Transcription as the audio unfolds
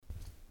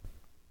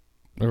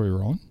Are we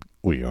rolling?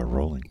 We are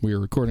rolling. We are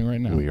recording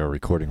right now. We are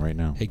recording right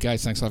now. Hey,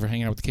 guys, thanks a lot for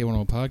hanging out with the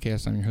K101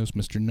 Podcast. I'm your host,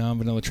 Mr.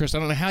 Non-Vanilla Trist. I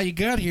don't know how you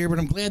got here, but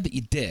I'm glad that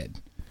you did.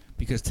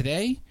 Because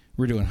today,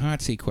 we're doing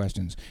hot seat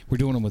questions. We're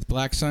doing them with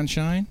Black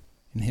Sunshine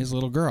and his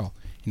little girl.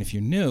 And if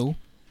you're new,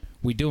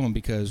 we do them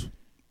because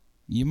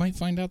you might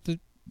find out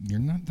that you're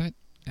not that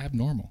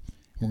abnormal.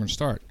 We're going to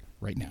start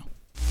right now.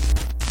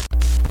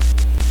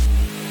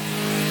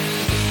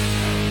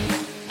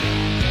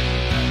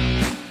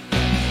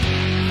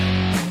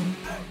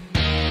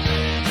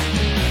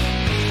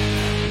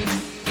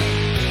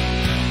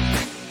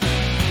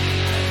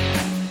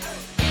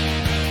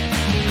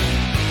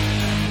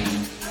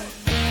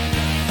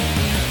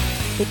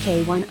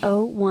 The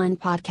K101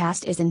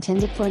 podcast is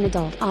intended for an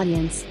adult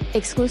audience,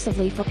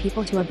 exclusively for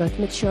people who are both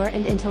mature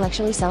and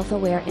intellectually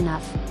self-aware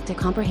enough to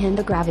comprehend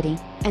the gravity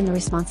and the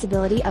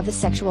responsibility of the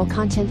sexual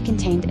content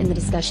contained in the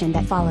discussion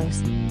that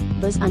follows.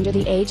 Those under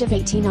the age of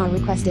 18 are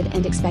requested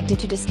and expected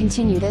to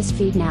discontinue this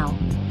feed now.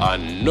 I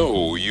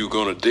know you're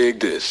gonna dig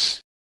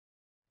this.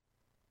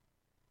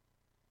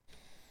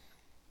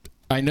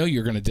 I know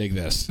you're going to dig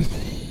this.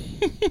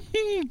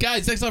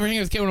 Guys, thanks a lot for hanging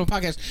out with the K101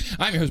 Podcast.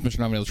 I'm your host, Mr.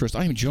 Non-Vanilla Trist.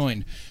 I am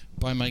joined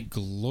by my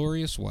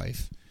glorious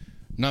wife,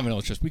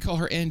 Non-Vanilla Trist. We call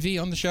her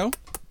NV on the show.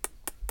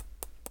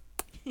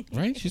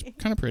 Right? She's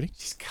kind of pretty.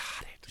 She's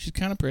got it. She's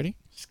kind of pretty.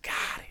 She's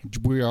got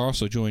it. We are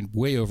also joined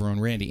way over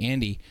on Randy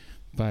Andy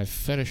by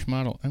fetish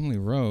model Emily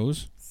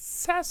Rose.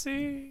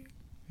 Sassy.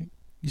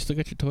 You still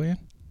got your toy in?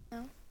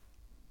 No.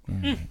 All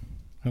right.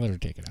 I let her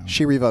take it out.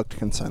 She revoked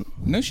consent.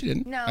 No, she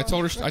didn't. No. I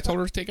told her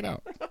to take it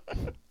out.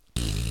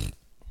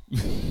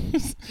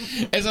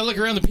 As I look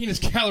around the penis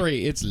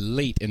gallery, it's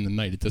late in the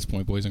night at this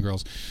point, boys and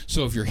girls.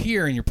 So if you're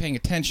here and you're paying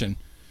attention,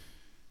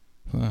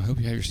 well, I hope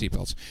you have your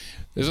seatbelts.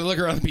 As I look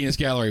around the penis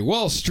gallery,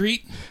 Wall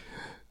Street.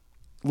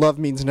 Love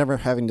means never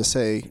having to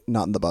say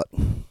not in the butt.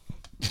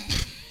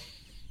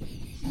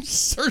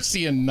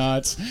 Cersei and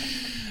Nuts.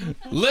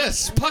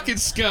 Liz, Puckett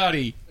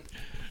Scotty.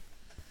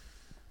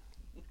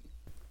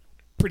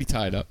 Pretty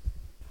tied up.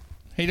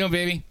 How you doing,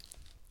 baby?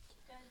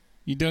 Good.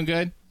 You doing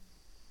good?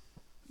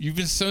 You've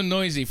been so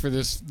noisy for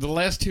the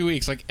last 2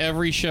 weeks. Like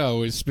every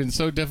show, it's been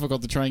so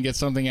difficult to try and get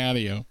something out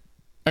of you.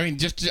 I'm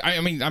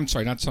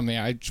sorry, not something.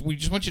 We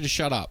just want you to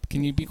shut up.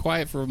 Can you be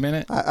quiet for a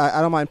minute?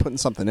 I don't mind putting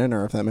something in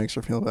her if that makes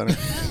her feel better.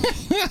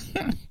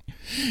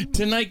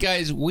 Tonight,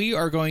 guys, we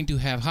are going to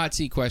have hot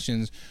seat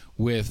questions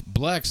with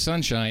Black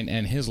Sunshine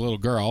and his little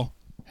girl.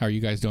 How are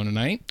you guys doing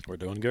tonight? We're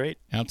doing great.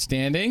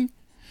 Outstanding.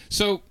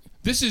 So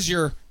this is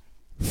your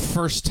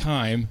first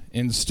time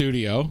in the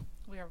studio.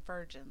 We are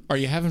virgins. Are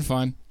you having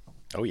fun?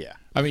 Oh, yeah.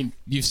 I mean,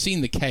 you've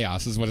seen the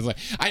chaos is what it's like.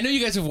 I know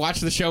you guys have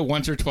watched the show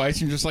once or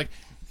twice and you're just like,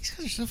 these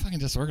guys are so fucking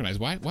disorganized.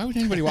 Why would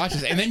anybody watch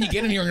this? And then you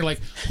get in here and you're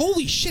like,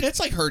 holy shit, it's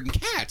like herding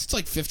cats. It's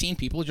like 15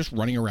 people just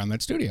running around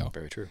that studio.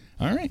 Very true.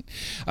 All right.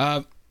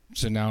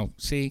 So now,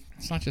 see,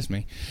 it's not just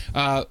me.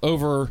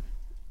 Over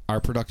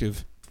our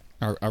productive,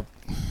 our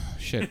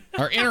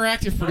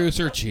interactive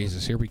producer.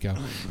 Jesus, here we go.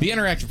 The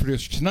interactive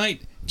producer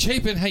tonight,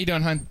 Chapin. How you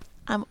doing, hon?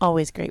 I'm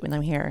always great when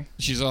I'm here.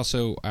 She's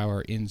also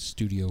our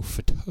in-studio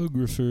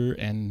photographer,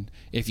 and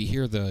if you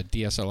hear the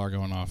DSLR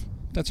going off,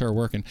 that's her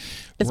working.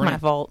 It's my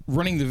fault.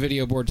 Running the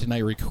video board tonight,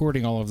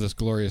 recording all of this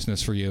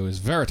gloriousness for you is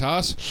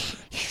Veritas.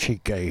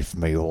 She gave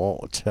me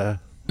water.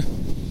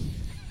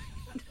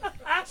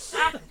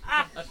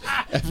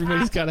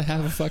 Everybody's got to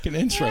have a fucking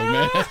intro,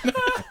 man.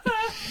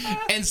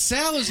 And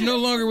Sal is no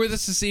longer with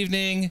us this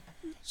evening.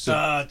 So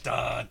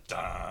KMFD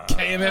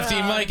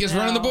Mike is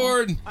running the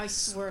board. I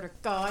swear to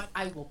God,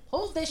 I will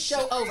pull this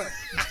show over.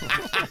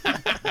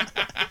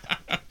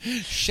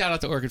 Shout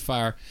out to Orchid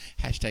Fire.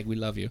 Hashtag we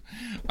love you.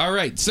 All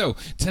right, so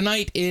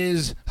tonight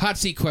is hot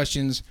seat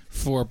questions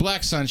for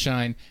Black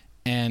Sunshine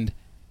and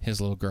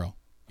his little girl.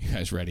 You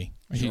guys ready?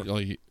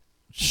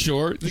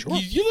 Sure.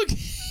 You look...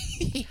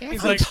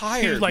 He's like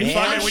tired. He's like,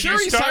 Yeah, I'm when sure you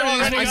he's start tired.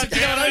 already, I said,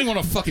 you know what, I don't even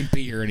want to fucking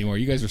be here anymore.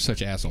 You guys are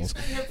such assholes.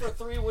 Been here for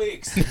 3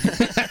 weeks.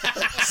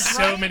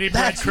 so many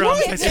breadcrumbs.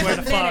 I swear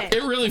to fuck.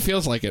 It really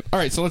feels like it. All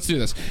right, so let's do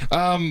this.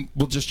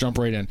 We'll just jump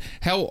right in.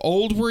 How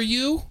old were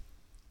you,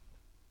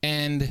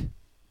 and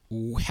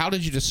how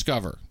did you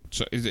discover?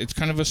 So it's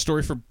kind of a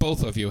story for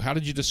both of you. How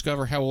did you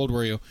discover? How old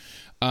were you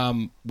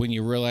when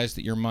you realized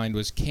that your mind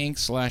was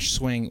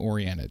kink/swing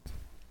oriented?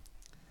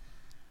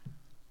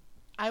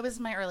 I was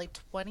in my early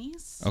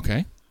 20s.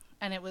 Okay.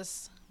 And it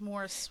was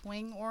more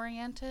swing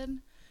oriented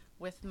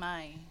with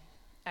my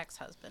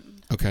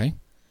ex-husband. Okay.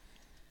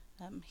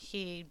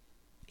 He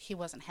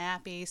wasn't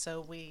happy, so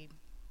we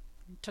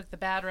took the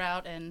bad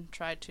route and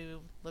tried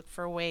to look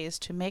for ways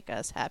to make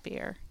us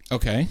happier.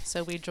 Okay.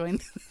 So we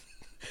joined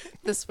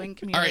the swing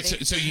community. All right,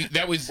 so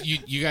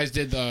you guys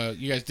did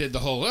the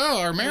whole,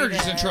 our marriage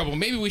is in trouble.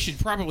 Maybe we should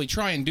probably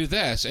try and do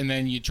this, and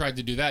then you tried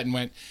to do that and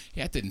went,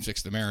 yeah, it didn't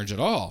fix the marriage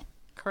at all.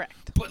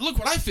 Correct. But look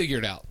what I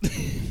figured out.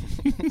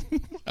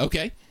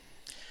 Okay.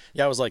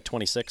 Yeah, I was like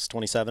 26,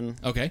 27.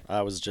 Okay.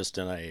 I was just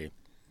in a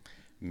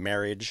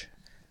marriage,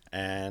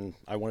 and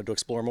I wanted to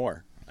explore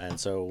more. And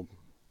so,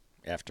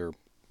 after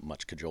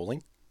much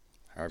cajoling,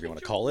 however you want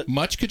to call it.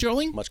 Much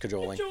cajoling? Much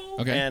cajoling.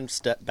 Okay. And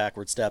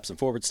backward steps and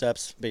forward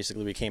steps.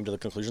 Basically, we came to the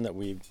conclusion that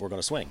we were going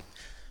to swing.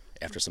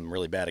 After some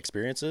really bad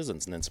experiences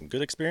and then some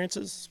good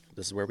experiences,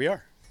 this is where we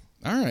are.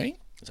 All right.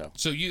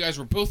 So you guys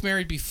were both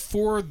married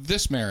before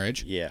this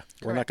marriage. Yeah,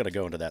 we're not going to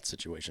go into that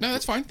situation. No,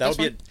 that's fine.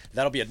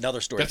 That'll be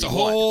another story. That's if a you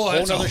want. whole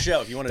Other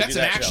show if you want to do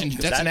that action.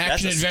 show. That's an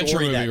action a adventure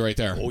story movie right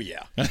there. Oh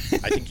yeah, I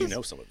think you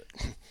know some of it.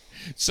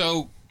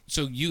 So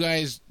you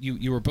guys,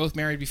 you were both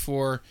married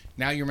before.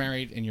 Now you're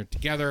married and you're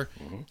together,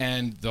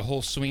 and the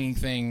whole swinging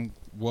thing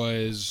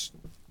was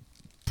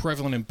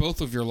prevalent in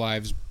both of your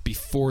lives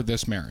before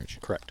this marriage.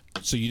 Correct.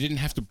 So you didn't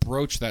have to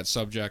broach that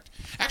subject.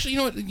 Actually,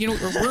 you know,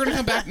 we're going to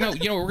come back. No,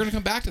 we're going to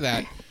come back to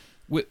that.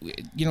 I'm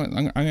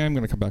going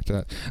to come back to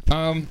that.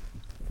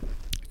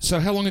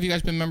 So how long have you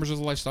guys been members of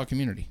the lifestyle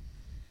community?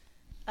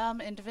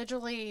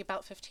 Individually,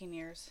 about 15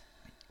 years.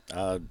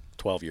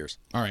 12 years.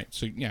 All right.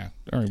 So yeah.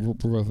 All right. We're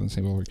both in the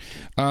same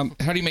ballpark.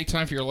 How do you make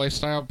time for your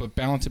lifestyle, but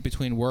balance it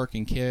between work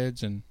and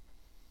kids and?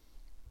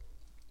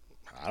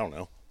 I don't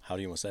know. How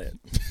do you want to say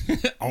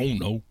it? Oh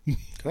no.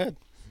 Go ahead.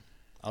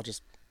 I'll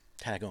just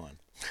tag on.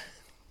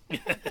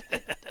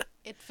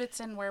 It fits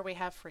in where we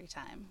have free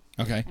time.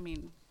 Okay. I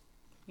mean,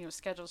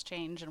 schedules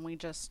change, and we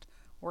just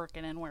work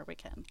it in where we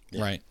can.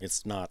 Yeah, right.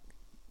 It's not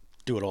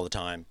do it all the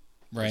time.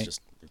 Right. It's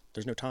just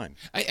there's no time.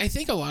 I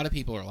think a lot of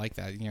people are like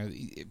that.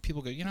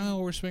 People go,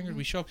 we're swingers,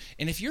 we show up.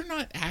 And if you're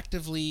not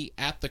actively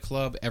at the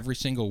club every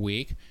single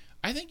week,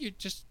 I think you're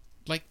just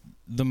like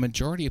the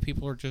majority of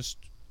people are just,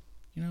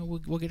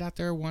 we'll get out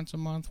there once a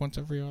month, once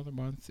every other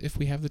month. If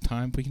we have the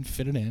time, we can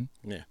fit it in.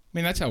 Yeah. I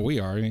mean, that's how we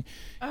are. I mean,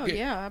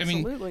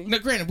 absolutely. Now,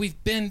 granted,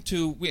 we've been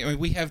to,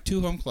 we have 2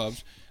 home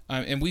clubs,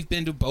 and we've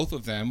been to both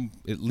of them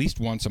at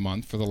least once a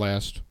month for the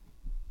last,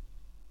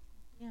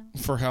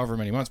 for however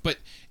many months. But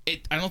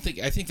I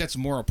think that's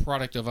more a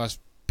product of us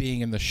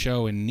being in the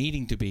show and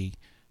needing to be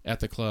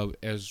at the club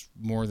as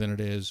more than it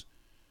is,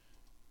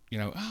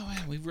 oh,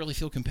 man, we really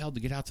feel compelled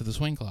to get out to the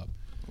swing club.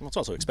 Well, it's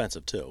also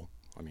expensive, too.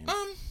 I mean,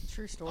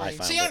 true story. I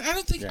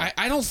don't think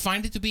I don't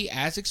find it to be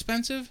as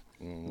expensive,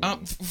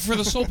 for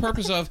the sole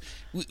purpose of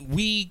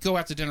we go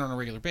out to dinner on a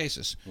regular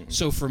basis.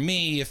 So for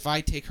me, if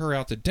I take her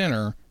out to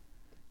dinner,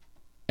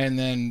 and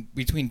then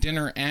between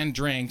dinner and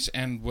drinks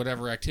and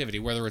whatever activity,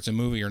 whether it's a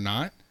movie or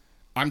not,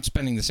 I'm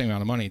spending the same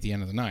amount of money at the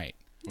end of the night.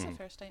 That's a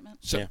fair statement.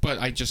 So, but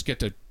I just get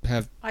to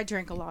have. I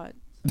drink a lot.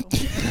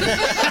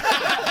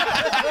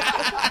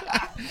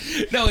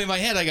 No, in my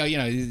head, I go,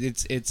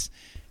 it's.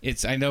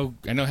 I know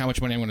how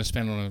much money I'm going to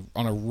spend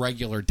on a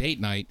regular date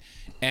night,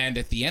 and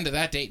at the end of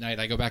that date night,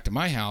 I go back to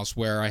my house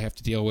where I have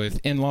to deal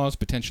with in-laws,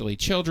 potentially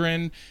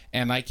children,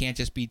 and I can't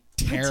just be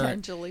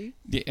tearing up the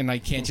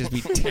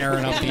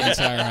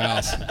entire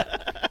house.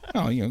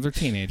 Oh, they're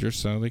teenagers,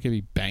 so they could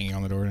be banging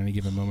on the door at any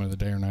given moment of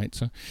the day or night.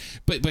 So,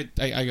 but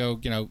I go,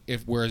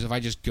 whereas if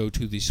I just go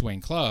to the swing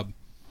club,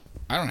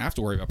 I don't have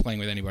to worry about playing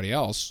with anybody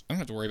else. I don't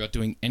have to worry about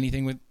doing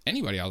anything with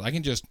anybody else.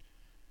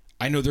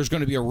 I know there's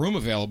going to be a room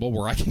available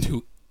where I can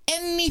do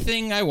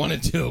anything I want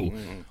to do.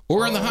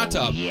 Or in the hot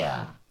tub.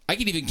 Yeah. I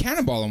could even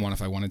cannonball in one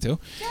if I wanted to.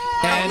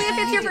 Only if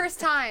it's your first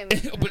time.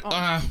 But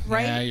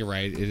right? Yeah, you're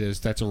right. It is.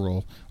 That's a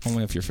rule.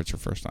 Only if it's your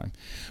first time.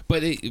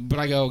 But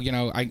I go,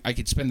 I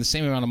could spend the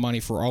same amount of money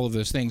for all of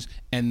those things,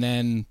 and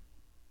then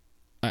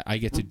I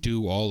get to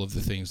do all of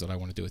the things that I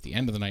want to do at the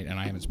end of the night, and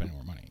I haven't spent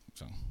more money.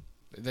 So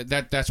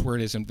that's where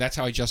it is, and that's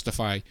how I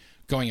justify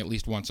going at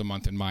least once a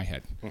month in my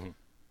head.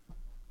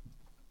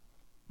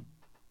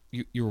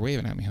 You were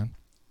waving at me, hon.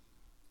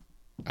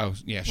 Oh,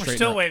 yeah. We're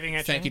still waving at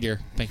you. Thank you, dear.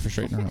 Thank you for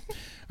straightening her up.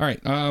 All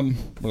right.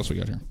 What else we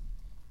got here?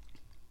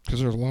 Because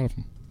there's a lot of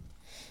them.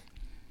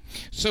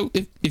 So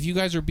if you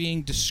guys are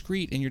being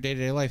discreet in your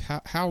day-to-day life,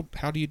 how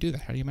do you do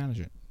that? How do you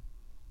manage it?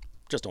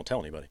 Just don't tell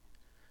anybody.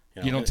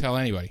 You don't tell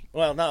anybody?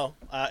 Well, no.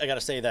 I got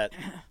to say that.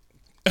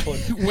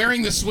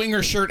 Wearing the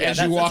swinger shirt as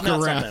you walk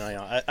around.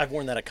 I've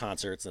worn that at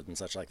concerts and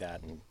such like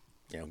that, and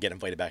get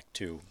invited back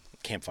to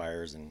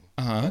campfires, and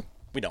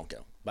we don't go.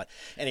 But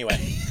anyway,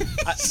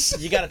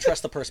 you got to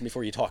trust the person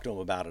before you talk to them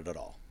about it at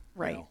all.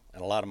 Right.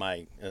 And a lot of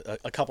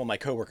a couple of my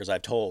coworkers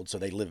I've told, so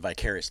they live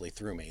vicariously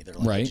through me. They're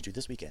like, "What did you do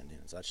this weekend?"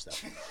 and such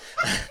stuff.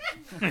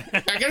 I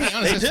gotta be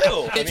honest. They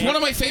do. It's one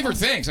of my favorite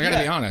things. I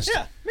gotta be honest.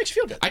 Yeah, makes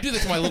you feel good. I do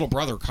that to my little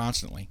brother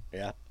constantly.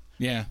 Yeah.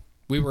 Yeah.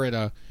 We were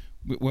at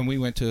when we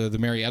went to the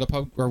Marietta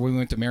pub, or we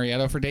went to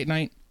Marietta for date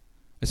night.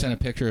 I sent a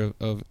picture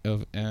of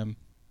M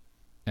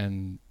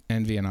and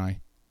Envy and I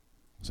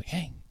was like,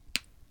 "Hey,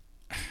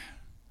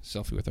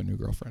 selfie with our new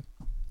girlfriend."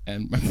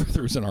 And my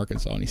brother was in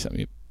Arkansas, and he sent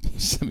me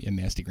a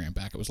nasty gram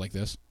back. It was like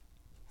this.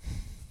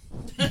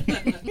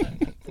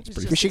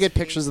 We should get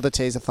pictures of the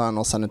Taseathon.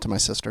 I'll send it to my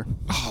sister.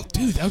 Oh,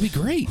 dude, that would be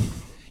great.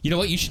 You know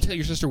what? You should tell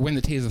your sister when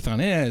the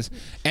Taseathon is,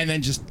 and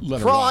then just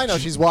let her For all watch. I know,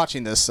 she's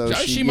watching this, so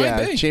she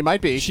might be. She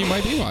might be. She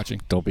might be watching.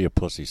 Don't be a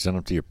pussy. Send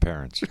them to your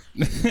parents.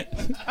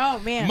 Oh,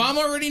 man. Mom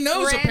already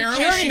knows,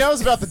 apparently. She already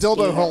knows about the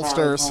dildo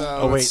holster,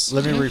 so... Oh, wait.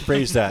 Let me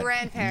rephrase that.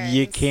 Grandparents.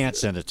 You can't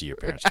send it to your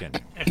parents, can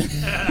you?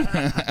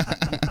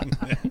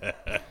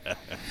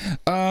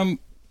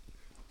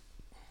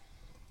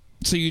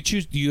 So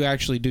you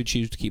actually do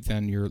choose to keep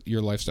then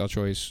your lifestyle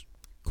choice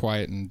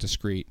quiet and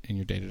discreet in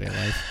your day-to-day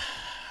life?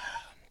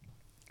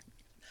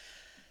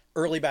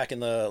 Early back in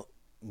the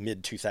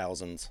mid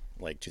 2000s,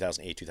 like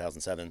 2008,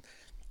 2007,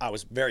 I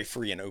was very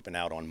free and open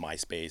out on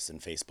MySpace and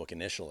Facebook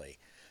initially.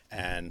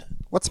 And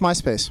what's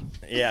MySpace?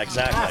 Yeah,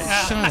 exactly.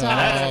 Shut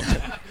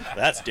up.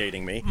 That's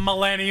dating me.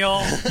 Millennial.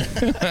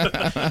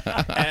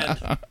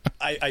 And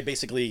I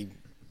basically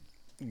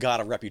got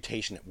a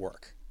reputation at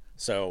work.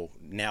 So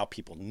now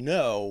people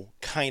know,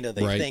 kind of,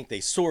 they Right. think,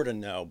 they sort of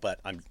know, but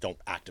I don't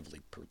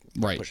actively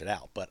Right. push it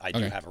out. But I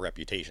do have a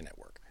reputation at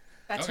work.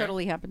 That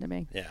totally happened to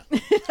me. Yeah.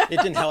 It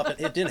didn't help.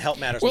 It didn't help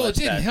matters Well, much. it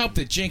didn't that- help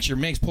that Jinx, your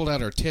Minx, pulled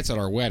out her tits at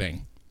our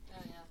wedding.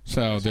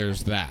 So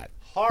there's that.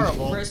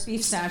 Horrible. Roast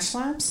beef snatch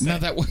slaps? No,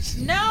 that was...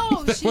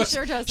 No, that she was-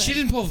 sure doesn't. She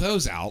didn't pull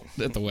those out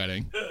at the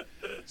wedding.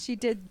 She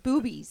did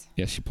boobies.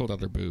 Yeah, she pulled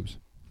out her boobs.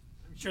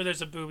 I'm sure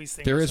there's a boobies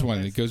thing. There or is one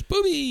something. that goes,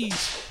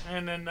 boobies!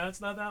 And then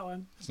that's not that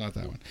one. It's not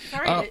that one.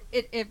 Sorry,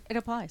 it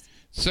applies.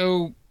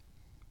 So,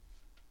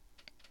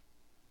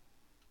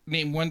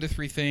 name 1 to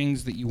 3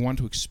 things that you want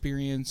to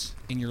experience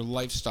in your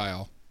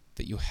lifestyle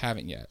that you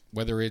haven't yet,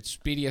 whether it's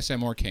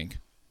BDSM or kink.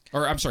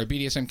 Or, I'm sorry,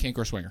 BDSM, kink,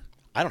 or swinger.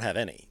 I don't have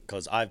any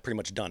because I've pretty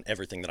much done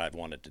everything that I've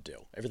wanted to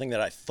do. Everything that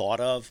I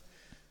thought of.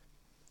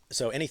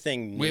 So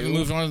anything new. We haven't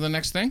moved on to the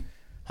next thing?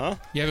 Huh?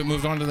 You haven't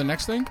moved on to the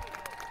next thing?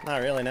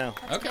 Not really, no.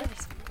 Okay.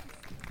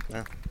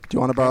 No. Do you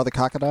want to borrow the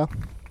crocodile?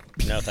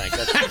 No, thanks.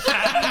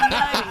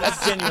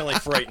 That's genuinely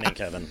frightening,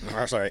 Kevin.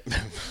 Oh, sorry.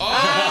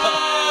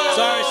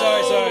 Sorry.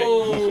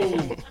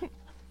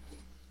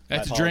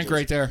 That's My a drink apologies.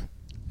 right there.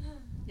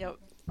 Yep.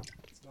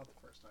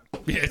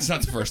 Yeah, it's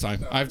not the first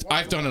time. I've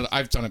done it.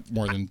 I've done it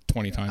more than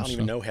 20 times. I don't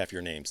even know half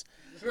your names.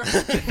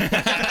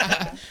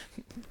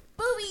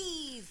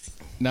 Boobies!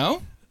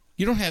 No,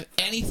 you don't have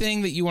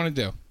anything that you want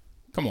to do.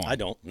 Come on. I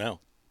don't. No.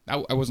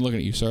 I wasn't looking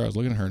at you, sir. I was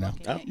looking at her now.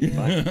 Oh,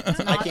 fine.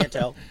 I can't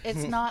tell.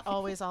 It's not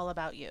always all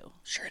about you.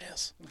 Sure it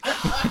is.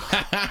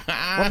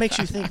 What makes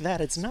you think that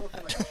it's not?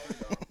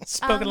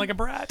 Spoken like a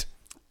brat.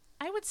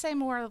 I would say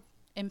more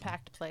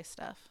impact play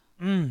stuff.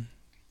 You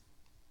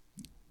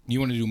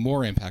want to do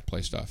more impact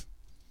play stuff?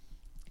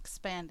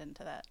 Expand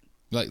into that.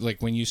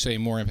 Like when you say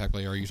more impact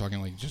play, are you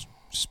talking like just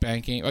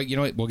spanking? Oh, you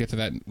know what? We'll get to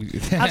that. We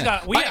I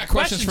got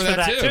questions for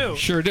that too.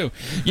 Sure do.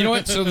 You know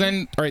what? So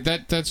then, all right,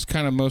 that's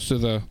kind of most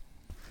of the.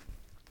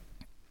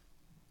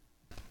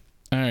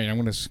 All right, I'm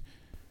gonna.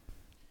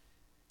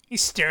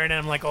 He's staring at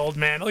him like old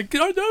man. Like,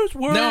 are those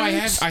words? No,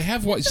 I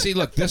have one. See,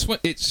 look, this one.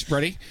 It's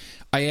ready.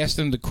 I asked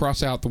them to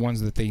cross out the ones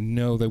that they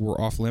know that were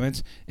off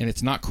limits, and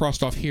it's not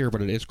crossed off here,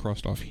 but it is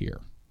crossed off here.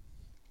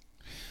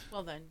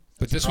 Well then.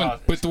 But this one,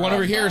 but the one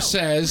over here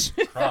says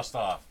crossed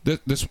off.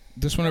 This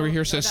one over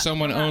here says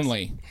someone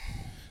only.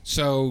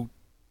 So,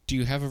 do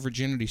you have a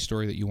virginity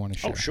story that you want to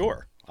share? Oh,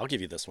 sure. I'll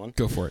give you this one.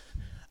 Go for it.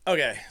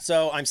 Okay,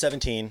 so I'm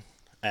 17,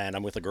 and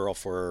I'm with a girl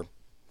for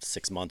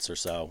 6 months or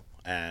so,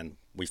 and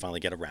we finally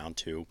get around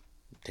to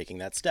taking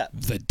that step.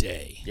 The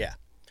day. Yeah.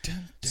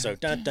 So,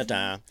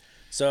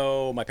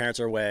 So my parents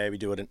are away. We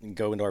do it and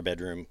go into our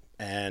bedroom,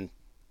 and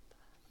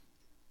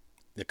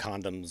the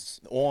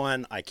condom's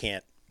on. I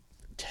can't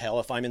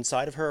tell if I'm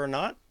inside of her or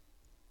not.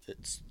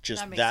 It's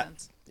just That makes that.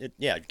 sense.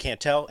 Yeah, you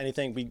can't tell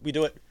anything. We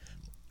do it.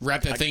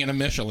 Wrap that thing in a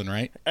Michelin,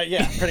 right?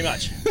 Yeah, pretty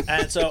much.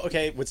 And so,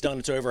 okay, what's done,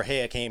 it's over.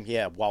 Hey, I came.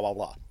 Yeah, blah, blah,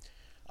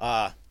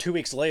 blah. 2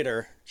 weeks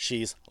later,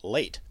 she's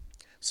late.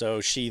 So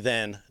she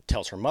then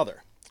tells her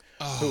mother,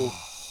 who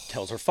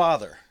tells her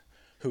father,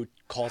 who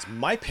calls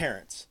my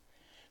parents,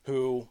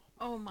 who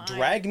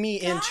drag me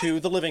into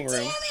the living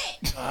room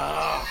with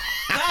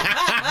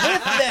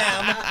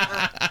them,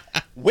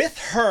 with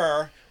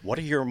her. What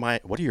are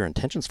your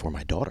intentions for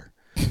my daughter?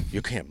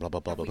 You can't blah blah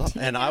blah blah blah.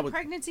 And I would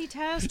Pregnancy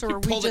test, or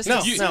we Pull just it.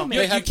 assume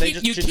You it?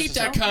 keep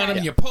that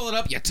condom, you pull it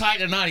up, you tie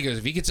it a knot. He goes,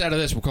 if he gets out of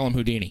this, we'll call him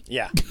Houdini.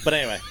 Yeah, but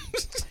anyway,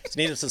 it's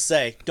needless to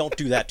say, don't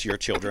do that to your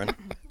children,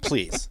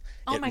 please.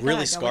 Oh It my really God, I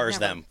would scars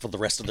never. them for the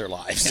rest of their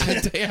lives.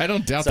 I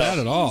don't doubt So- that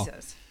at all.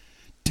 Jesus.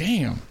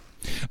 Damn.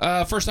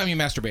 First time you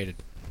masturbated?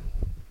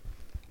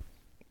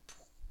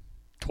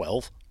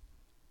 12,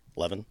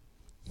 11.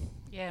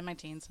 Yeah, in my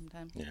teens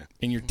sometime. Yeah.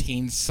 In your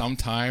teens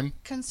sometime?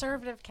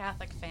 Conservative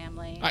Catholic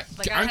family. I'm had to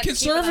keep it under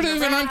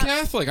conservative and I'm wraps.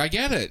 Catholic. I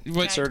get it. But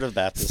Conservative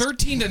Baptist.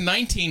 13 to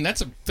 19,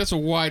 that's a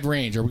wide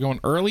range. Are we going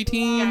early Yeah, I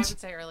teens? would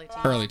say early teens.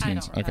 Early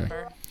teens, I don't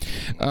okay.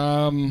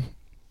 remember.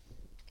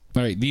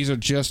 All right, these are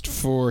just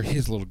for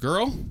his little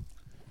girl.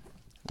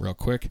 Real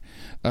quick.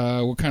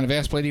 What kind of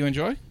ass play do you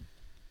enjoy?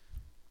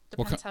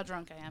 Depends how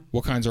drunk I am.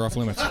 What kinds are off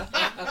limits?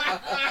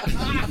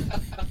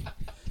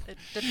 It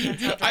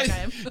depends how drunk I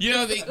am. You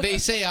know, they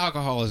say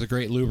alcohol is a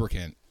great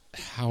lubricant.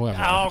 However.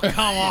 Oh,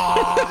 come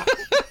on.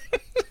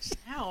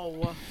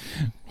 Ow.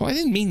 Well, I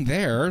didn't mean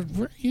there.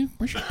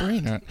 Where's your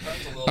brain at?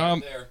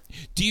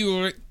 Do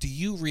you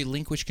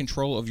relinquish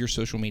control of your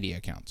social media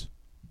accounts?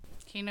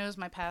 He knows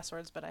my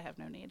passwords, but I have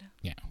no need.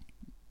 Yeah.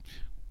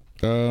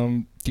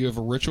 Do you have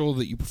a ritual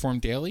that you perform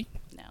daily?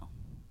 No.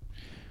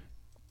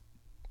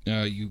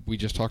 We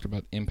just talked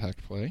about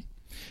impact play.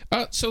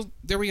 So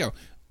there we go.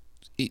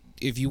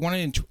 if you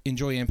want to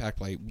enjoy impact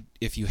play,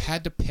 if you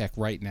had to pick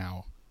right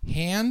now,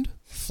 hand,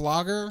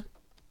 flogger,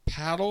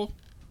 paddle,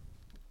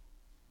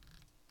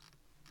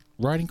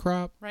 riding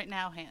crop, Right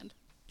now, hand.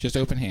 just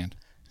open hand.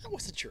 That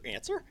wasn't your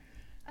answer.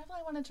 I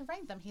really wanted to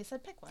rank them. He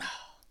said pick one.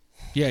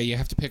 Yeah, you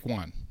have to pick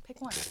one.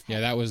 Pick one. Yeah,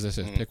 that was this.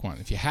 Is pick one.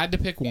 If you had to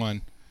pick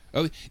one,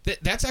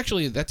 that's a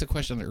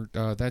question.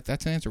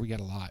 That's an answer we get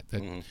a lot.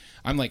 That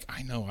I'm like,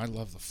 I know, I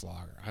love the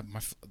flogger.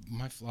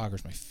 My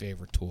flogger's my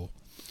favorite tool.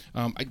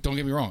 Don't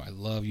get me wrong. I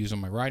love using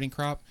my riding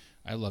crop.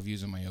 I love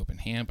using my open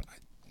hand. But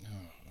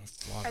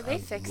flogger, Are they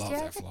fixed love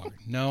yet? that flogger.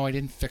 No, I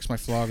didn't fix my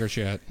floggers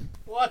yet.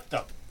 What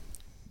the?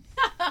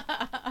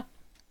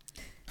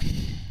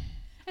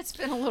 It's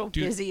been a little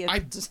Dude, busy I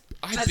at beat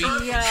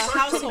the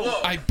household.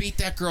 I beat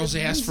that girl's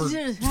ass for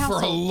a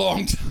Household.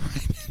 long time.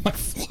 My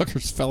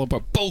floggers fell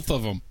apart, both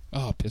of them.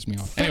 Oh, it pissed me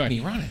off. Anyway,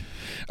 running.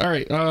 All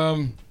right.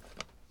 Do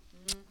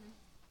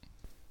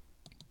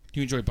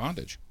you enjoy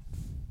bondage?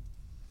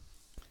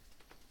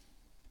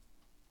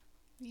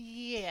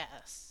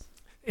 Yes.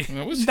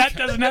 That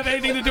doesn't have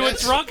anything to do with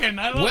drunken.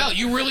 I don't Well,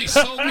 you really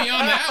sold me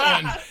on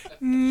that one.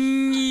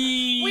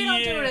 We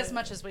don't do it as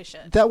much as we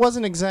should. That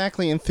wasn't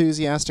exactly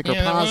enthusiastic or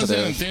Yeah, that wasn't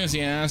positive.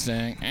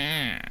 enthusiastic.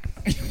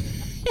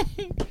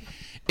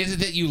 Is it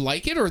that you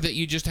like it, or that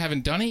you just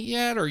haven't done it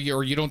yet, or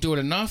you don't do it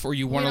enough, or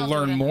you want to don't do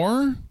learn it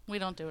more? We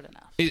don't do it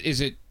enough.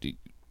 Is it?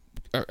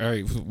 All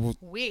right. Well,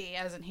 We,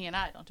 as in he and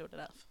I, don't do it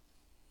enough.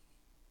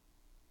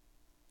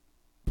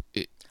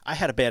 I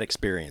had a bad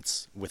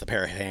experience with a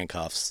pair of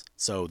handcuffs,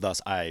 so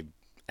thus I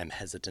am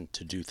hesitant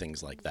to do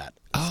things like that,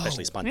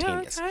 especially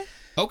spontaneous.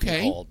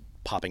 Okay. Called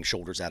popping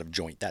shoulders out of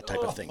joint, that type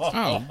of thing.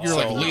 Oh, you're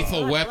like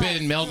Lethal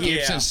Weapon, Mel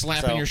Gibson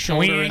slapping your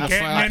shoulder in the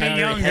getting any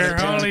younger.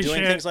 Holy doing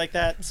shit. things like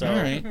that. So. All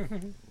right.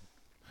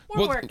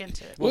 We're working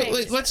to it. Well,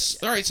 Baby let's.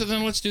 steps. All right. So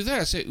then let's do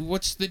this.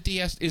 What's the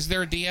DS? Is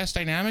there a DS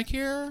dynamic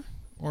here,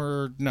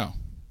 or no?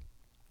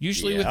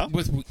 Usually Yeah.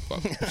 with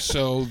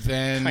so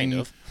then Kind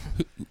of.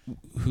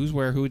 Who's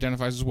where? Who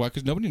identifies as what?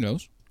 Because nobody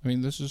knows. I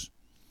mean, this is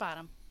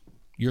Bottom.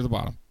 you're the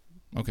bottom.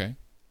 Okay.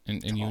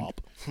 And you.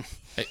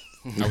 I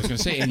was going to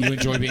say, and you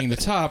enjoy being the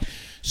top.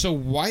 So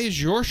why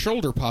is your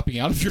shoulder popping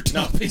out of your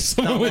top?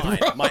 Not mine.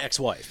 My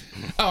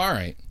ex-wife. Oh, all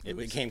right.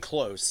 It came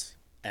close,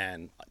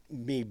 and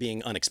me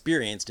being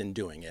unexperienced in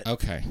doing it.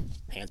 Okay.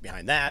 Hands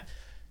behind that,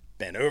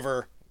 bent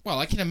over. Well,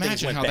 I can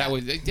imagine went how that bad.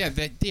 would. Yeah,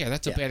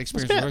 that's a Yeah. bad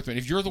experience with rope.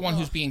 If you're the one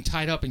who's being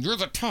tied up and you're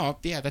the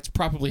top, yeah, that's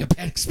probably a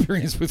bad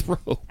experience with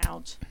rope.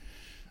 Ouch.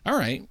 All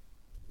right.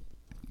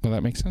 Well,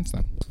 that makes sense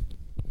then.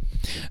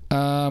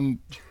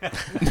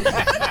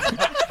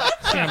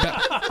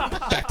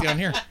 Back down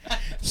here.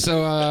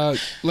 So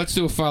let's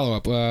do a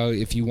follow-up.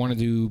 If you wanted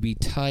to be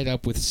tied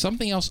up with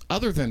something else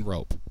other than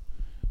rope,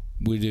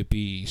 would it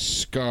be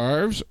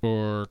scarves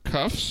or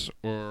cuffs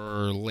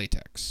or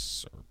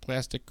latex or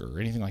plastic or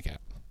anything like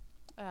that?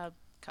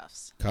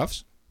 Cuffs.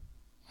 Cuffs?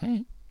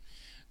 All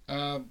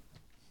right.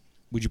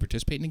 Would you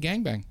participate in a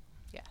gangbang?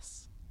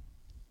 Yes.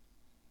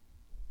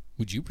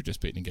 Would you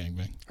participate in a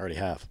gangbang? Already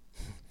have.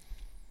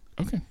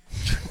 Okay.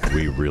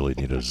 We really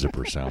need a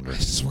zipper sounder. I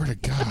swear to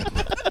God.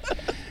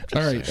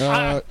 All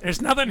right.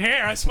 There's nothing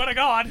here. I swear to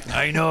God.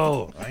 I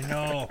know.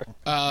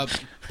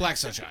 Black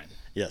Sunshine.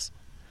 Yes.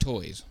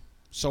 Toys.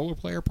 Solo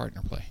play or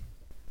partner play?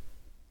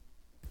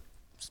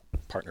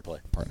 Partner play.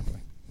 Partner play.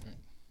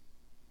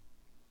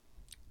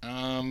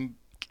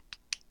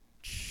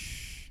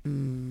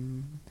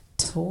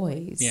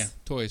 Toys. Yeah,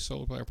 toys.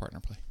 Solo play or partner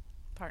play?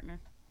 Partner.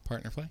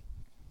 Partner play.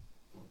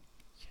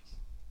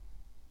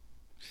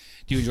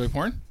 Do you enjoy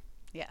porn?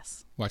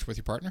 Yes. Watch with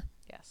your partner?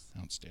 Yes.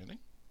 Outstanding.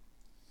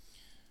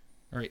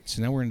 All right,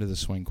 so now we're into the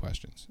swing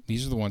questions.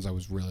 These are the ones I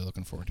was really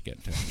looking forward to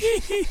getting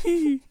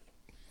to.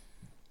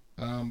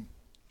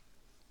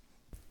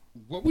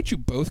 What would you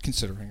both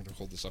consider? I'm going to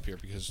hold this up here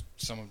because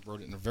someone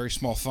wrote it in a very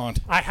small font.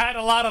 I had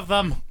a lot of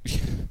them.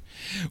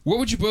 What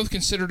would you both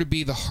consider to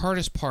be the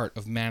hardest part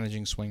of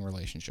managing swing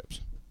relationships?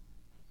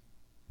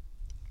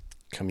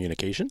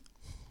 Communication.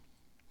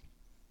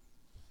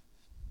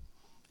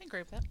 I agree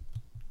with that.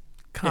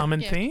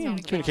 Common Yeah, theme.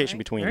 sounds Communication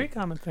right. between Very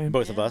common theme.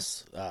 both of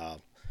us.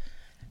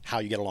 How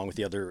you get along with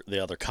the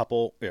other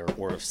couple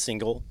or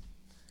single.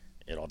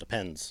 It all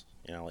depends.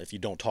 You know, if you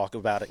don't talk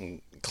about it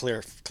and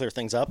clear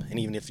things up, and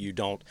even if you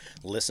don't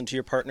listen to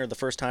your partner the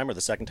first time or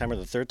the second time or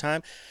the third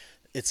time,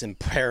 it's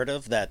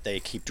imperative that they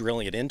keep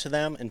drilling it into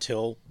them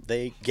until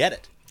they get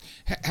it.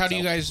 How do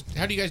you guys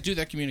do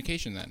that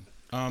communication then?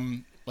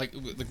 Like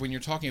when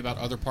you're talking about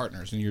other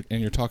partners and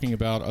you're talking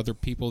about other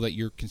people that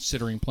you're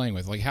considering playing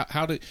with, like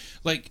how do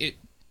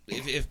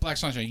if Black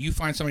Sunshine, you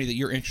find somebody that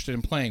you're interested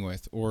in playing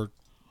with, or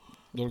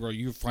little girl,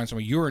 you find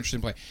somebody you're interested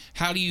in playing.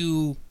 How do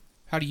you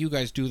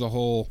guys do the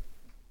whole?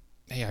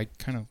 Hey, I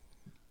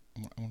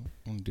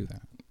want to do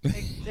that.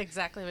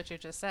 Exactly what you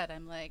just said.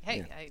 I'm like,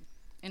 hey, I'm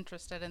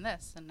interested in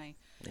this, and I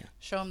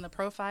show them the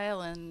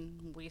profile,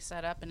 and we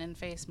set up an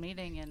in-face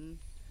meeting and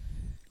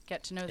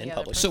get to know the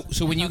other person.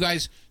 So when you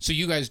guys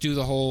do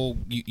the whole,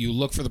 you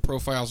look for the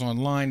profiles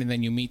online, and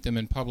then you meet them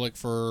in public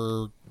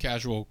for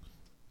casual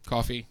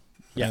coffee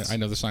Yes. I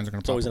know the signs are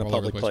going to It's pop always in up a all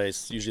over the public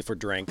place, usually for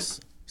drinks,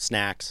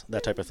 snacks,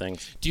 that type of thing.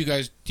 Do you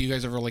guys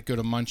ever like go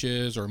to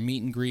munches or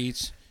meet and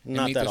greets and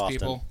Not meet that those often.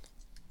 people?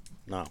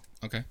 No.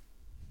 Okay.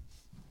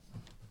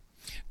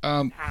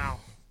 How?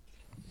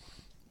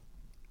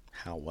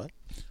 How what?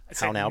 I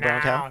said How now,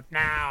 brown cow?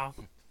 Now.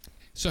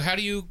 So how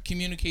do you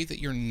communicate that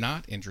you're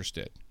not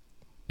interested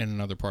in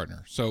another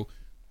partner? So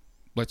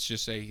let's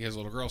just say his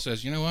little girl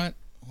says, you know what?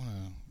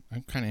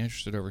 I'm kind of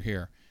interested over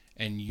here.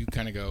 And you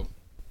kind of go,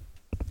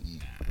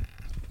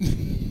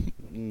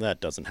 That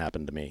doesn't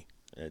happen to me.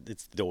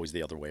 It's always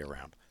the other way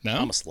around. No?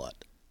 I'm a slut.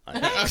 I'm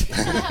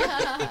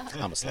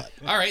a slut.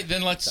 all right,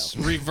 then let's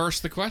reverse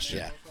the question.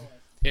 Yeah.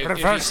 If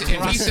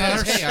he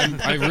says, hey,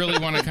 I really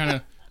want to kind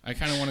of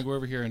want to go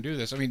over here and do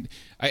this. I mean,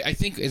 I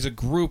think as a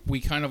group,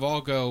 we kind of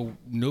all go,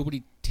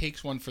 nobody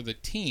takes one for the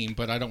team,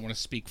 but I don't want to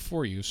speak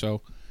for you.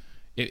 So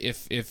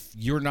if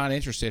you're not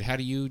interested, how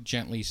do you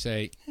gently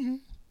say,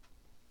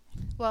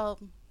 Well,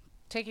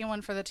 taking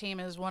one for the team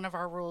is one of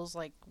our rules.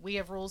 Like, we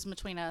have rules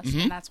between us,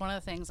 Mhm. and that's one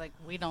of the things, like,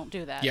 we don't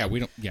do that. yeah, we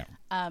don't, yeah.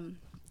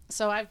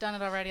 So I've done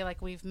it already.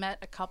 Like, we've met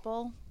a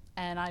couple,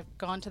 and I've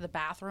gone to the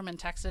bathroom and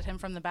texted him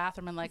from the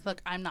bathroom and like,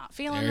 look, I'm not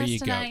feeling There this you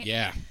go. tonight.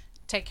 Yeah.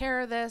 Take care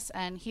of this,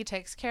 and he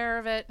takes care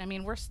of it. I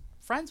mean, we're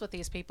friends with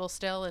these people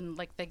still, and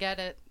like, they get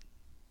it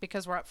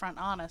because we're upfront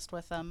honest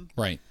with them.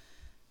 Right.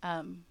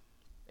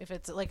 If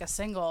it's like a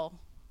single,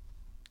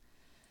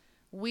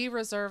 we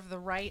reserve the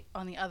right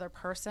on the other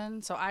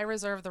person. So I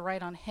reserve the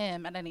right on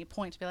him at any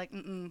point to be like,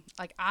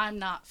 like, I'm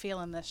not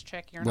feeling this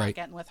chick. You're Right. not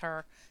getting with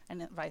her,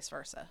 and vice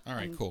versa. All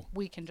right, And cool.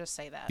 We can just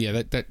say that. Yeah,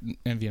 that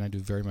Envy and I do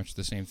very much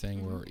the same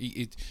thing. Where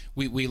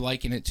we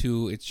liken it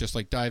to, it's just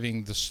like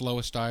diving. The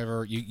slowest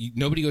diver,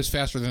 nobody goes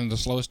faster than the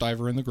slowest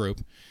diver in the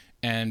group,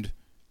 and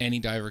any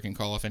diver can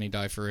call off any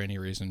dive for any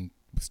reason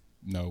with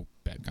no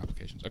bad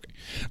complications. Okay.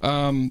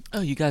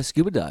 Oh, you guys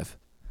scuba dive?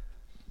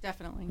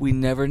 Definitely. We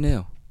never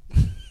knew.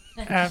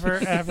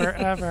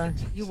 Ever.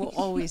 You will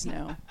always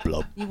know.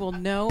 Blub. You will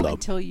know Blub.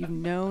 until you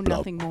know Blub.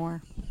 nothing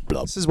more.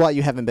 This is why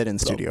you haven't been in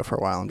studio for a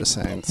while. I'm just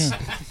saying.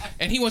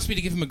 And he wants me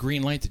to give him a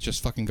green light to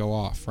just fucking go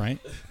off, right?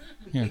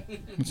 Yeah,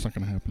 that's not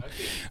going to happen.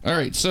 All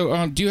right,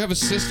 so do you have a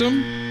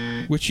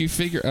system which you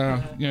figure...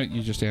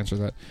 you just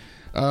answered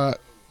that.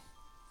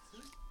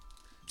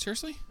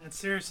 Seriously? And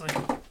seriously.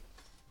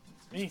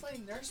 Me.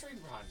 Playing nursery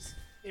rhymes.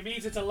 It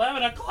means it's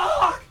 11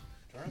 o'clock.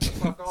 Turn the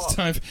fuck off.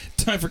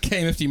 It's time for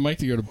KMFD Mike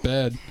to go to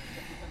bed.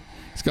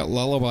 He's got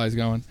lullabies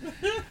going.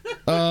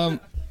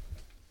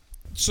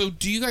 So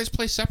do you guys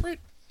play separate?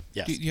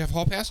 Yes. Do you have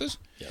hall passes?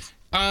 Yes.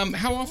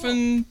 How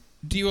often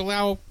do you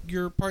allow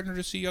your partner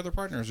to see other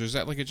partners? Or is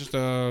that like just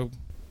a...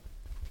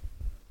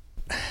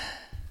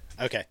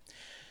 Okay.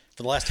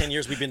 For the last 10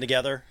 years we've been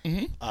together,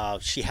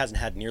 she hasn't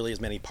had nearly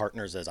as many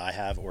partners as I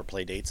have or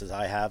play dates as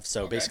I have.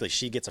 So basically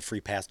she gets a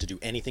free pass to do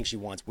anything she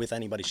wants with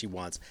anybody she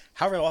wants,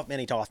 however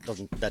many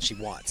often that she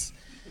wants.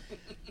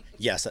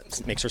 Yes,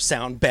 that makes her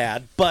sound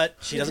bad, but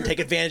she doesn't take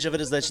advantage of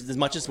it as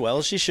much as well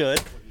as she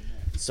should.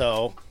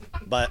 So,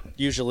 but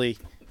usually...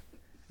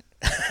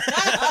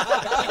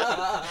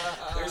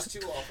 There's 2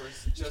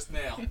 offers just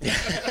now.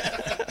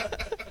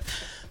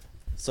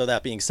 So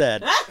that being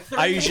said,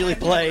 I usually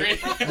play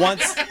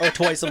once or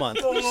twice a month.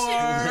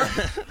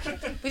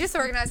 We just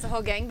organized the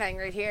whole gangbang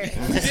right here.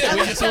 Yeah,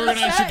 we just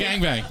organized your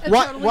gangbang.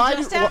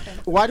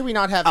 Why do we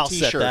not have I'll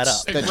set that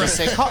T-shirts up. that just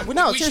say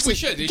no, seriously, We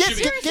should. It get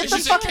should the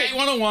say fuck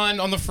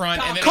K101 on the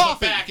front, and then on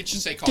the back it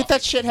should say coffee. Get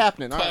that shit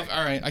happening. All right.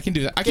 All right, I can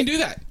do that. I can do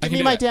that. Give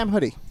me my damn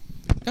hoodie.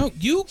 No,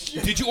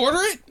 did you order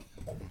it?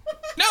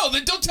 No,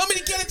 then don't tell me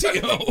to get it to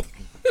you.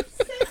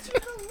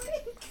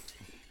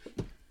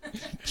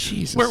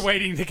 Jesus. We're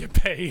waiting to get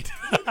paid.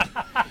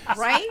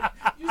 Right?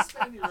 You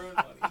spend your own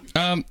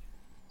money.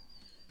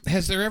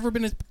 Has there ever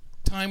been a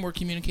time where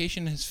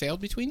communication has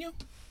failed between you?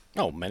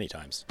 Oh, many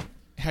times.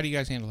 How do you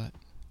guys handle that?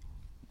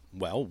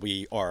 Well,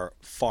 we are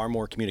far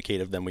more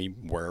communicative than we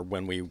were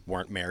when we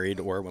weren't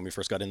married or when we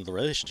first got into the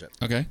relationship.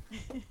 Okay.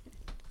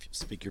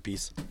 Speak your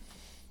piece.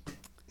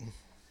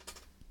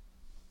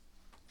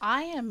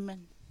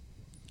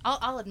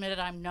 I'll admit it,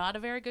 I'm not a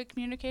very good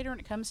communicator when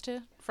it comes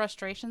to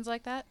frustrations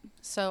like that.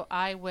 So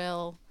I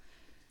will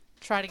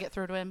try to get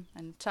through to him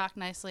and talk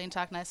nicely, and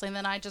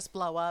then I just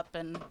blow up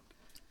and...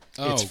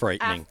 It's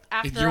frightening.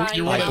 After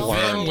You're one of I've the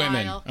learned.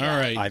 women. All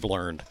right. I've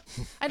learned.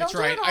 I don't That's do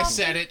right. it I often.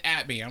 said it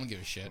at me. I don't give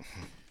a shit.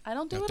 I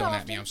don't do No, it don't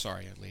often. at me. I'm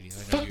sorry, ladies. I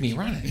know Fuck me,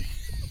 run it.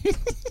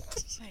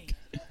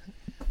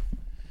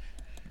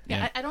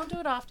 Yeah, I don't do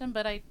it often,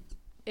 but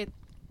it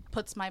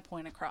puts my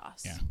point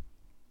across. Yeah.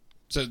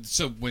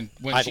 So when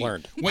I've she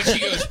learned. when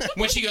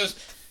she goes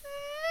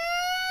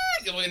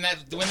when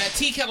that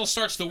tea kettle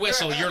starts to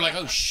whistle, you're like,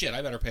 oh shit,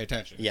 I better pay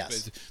attention.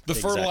 Yes. The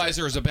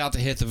fertilizer is about to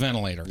hit the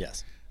ventilator.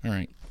 Yes. All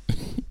right.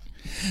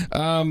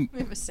 We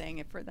have a saying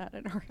it for that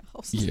at our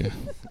house. Yeah.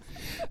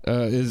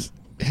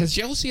 Has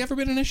jealousy ever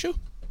been an issue?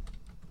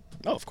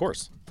 Oh, of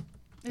course.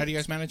 How do you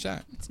guys manage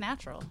that? It's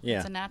natural. Yeah.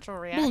 It's a natural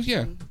reaction. Well,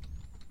 yeah.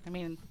 I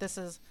mean, this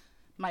is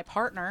my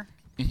partner,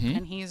 Mhm.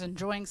 and he's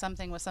enjoying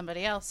something with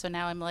somebody else, so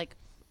now I'm like,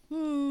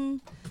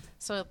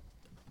 So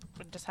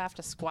we just have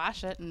to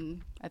squash it,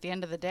 and at the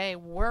end of the day,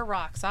 we're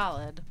rock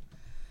solid,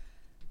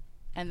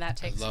 and that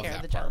takes love care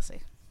of that the part.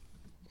 jealousy.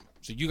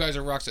 So you guys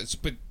are rock solid,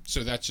 but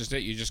so that's just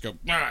it. You just go,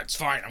 nah, it's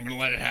fine. I'm gonna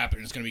let it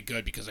happen. It's gonna be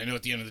good because I know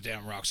at the end of the day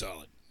I'm rock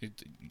solid.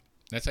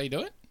 That's how you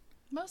do it.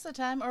 Most of the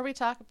time, or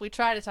we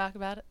try to talk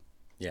about it.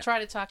 Yeah. Try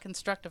to talk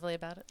constructively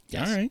about it.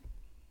 Yes. All right.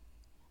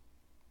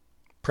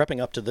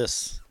 Prepping up to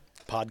this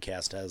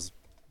podcast has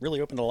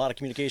really opened a lot of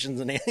communications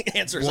and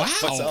answers Wow.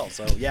 up myself.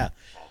 So yeah.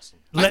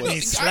 Let I me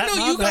slap know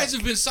my you guys back.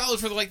 have been solid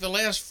for like the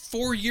last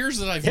 4 years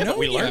that I've Yeah, known but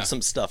we you. learned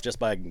some stuff just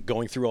by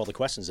going through all the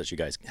questions that you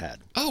guys had.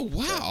 Oh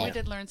wow! We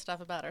did learn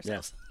stuff about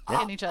ourselves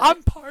Yeah. and each other.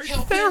 I'm part of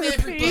Helping therapy.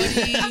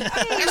 everybody.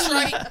 That's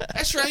right.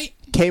 That's right.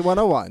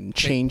 K101,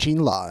 changing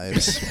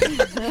lives.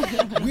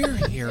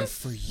 We're here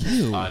for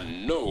you. I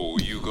know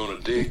you gonna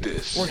dig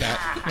this. Or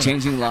that.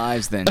 Changing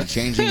lives, then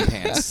changing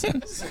pants.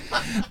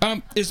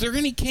 Is there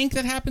any kink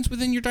that happens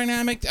within your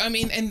dynamic? I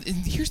mean, and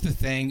here's the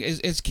thing: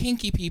 as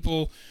kinky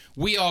people,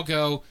 we all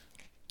go,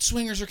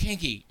 swingers are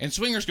kinky, and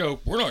swingers go,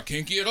 we're not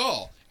kinky at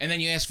all. And then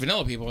you ask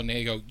vanilla people, and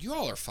they go, you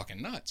all are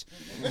fucking nuts.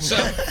 So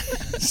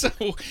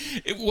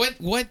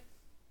what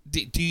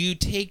do you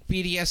take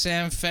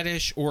BDSM,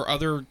 fetish, or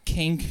other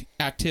kink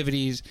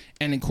activities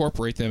and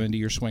incorporate them into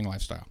your swing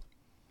lifestyle?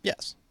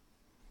 Yes.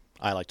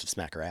 I like to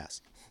smack her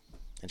ass.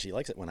 And she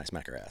likes it when I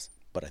smack her ass.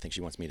 But I think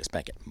she wants me to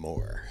spank it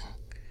more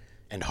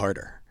and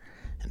harder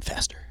and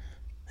faster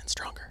and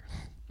stronger.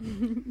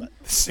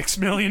 $6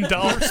 million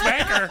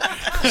spanker.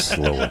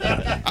 Slower.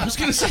 I was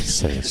gonna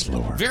say it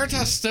slower.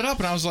 Veritas stood up,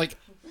 and I was like,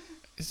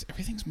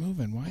 everything's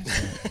moving. Why is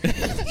it?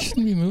 It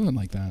shouldn't be moving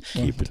like that.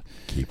 Keep it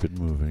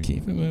moving.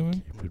 Keep it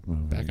moving. Keep it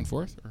moving. Back and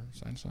forth or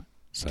side to side?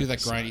 Side Do that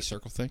to grindy side.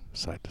 circle thing.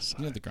 Side to side.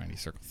 You know the grindy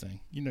circle thing.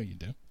 You know you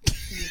do.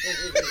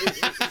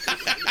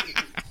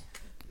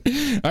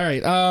 All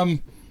right.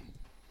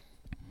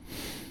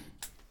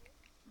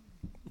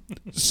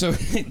 So,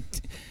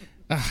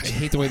 I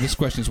hate the way this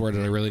question is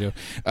worded. I really do.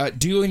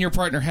 Do you and your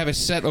partner have a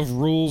set of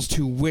rules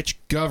to which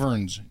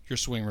governs your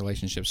swing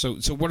relationship? So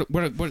what are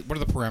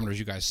the parameters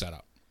you guys set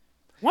up?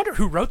 Wonder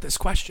who wrote this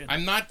question.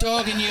 I'm not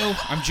dogging you.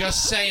 I'm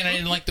just saying I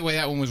didn't like the way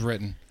that one was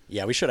written.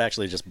 Yeah, we should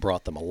actually just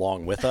brought them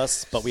along with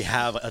us, but we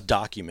have a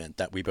document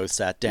that we both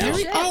sat down.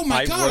 Oh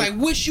my God! wrote- I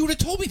wish you would have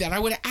told me that. I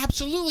would have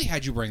absolutely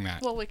had you bring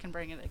that. Well, we can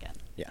bring it again.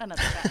 Yeah.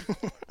 Another time.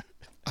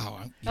 Oh,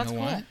 you That's know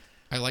cool. what?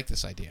 I like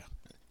this idea.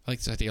 I like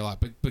this idea a lot.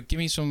 But give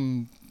me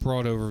some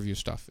broad overview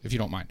stuff, if you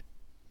don't mind.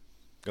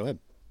 Go ahead.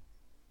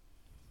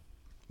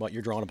 What,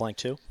 you're drawing a blank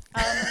too?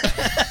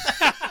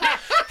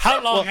 How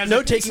long Well, has no it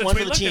been taking since one we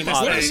for the looked at team, this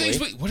obviously.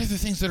 thing? What are the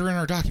things that are in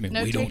our document?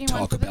 No We don't taking one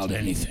talk for the about team.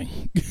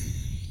 anything.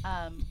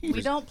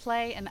 We don't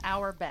play in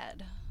our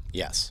bed.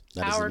 Yes.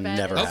 That Our has bed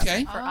never is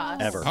happened. for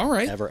us. Ever. All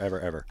right.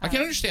 Ever. I can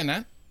understand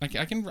that. I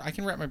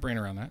can wrap my brain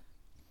around that.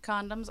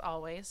 Condoms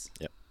always.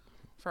 Yep.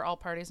 For all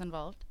parties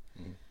involved.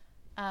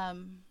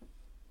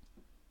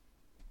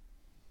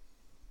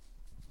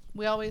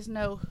 We always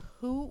know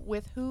who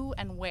with who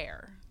and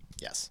where.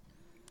 Yes.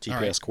 All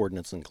GPS right.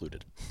 coordinates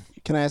included.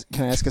 Can I ask a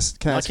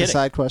Not kidding.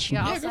 side question?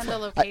 Yeah, I'll go send for a it.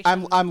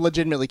 location. I'm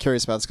legitimately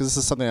curious about this because this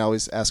is something I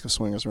always ask of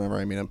swingers whenever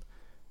I meet them.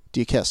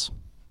 Do you kiss?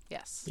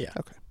 Yes. Yeah.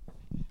 Okay.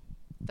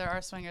 There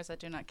are swingers that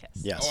do not kiss.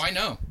 Yes. Oh, I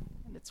know.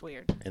 And it's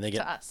weird. And they get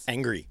to us.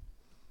 angry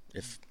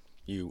if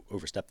you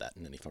overstep that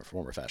in any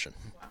form or fashion.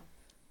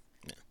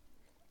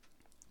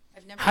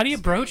 I've never How do you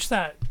broach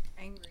that?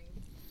 Angry.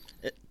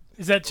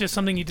 Is that just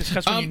something you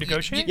discuss when you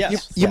negotiate?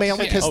 Yes. You may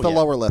only kiss Oh, the yeah.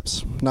 lower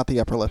lips, not the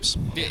upper lips.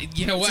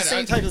 You know what? It's the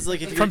same type as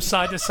like if you're From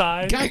side to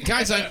side?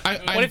 Guys,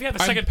 What if you have a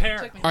second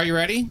pair? Are you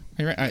ready?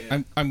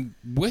 I'm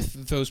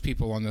with those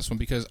people on this one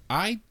because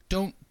I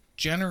don't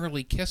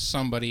generally kiss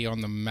somebody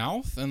on the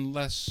mouth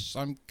unless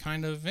I'm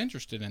kind of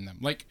interested in them,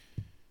 like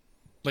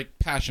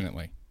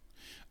passionately.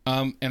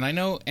 And I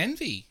know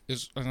envy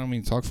is. I don't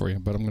mean to talk for you,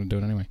 but I'm going to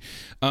do it anyway.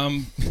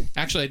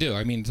 Actually, I do.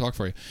 I mean to talk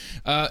for you.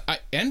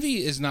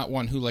 Envy is not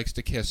one who likes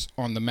to kiss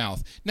on the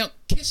mouth. Now,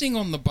 kissing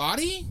on the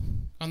body,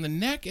 on the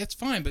neck, it's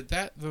fine, but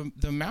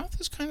the mouth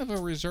is kind of a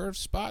reserved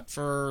spot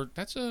for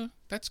that's kind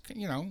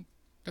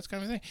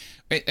of a thing.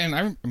 And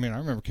I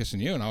remember kissing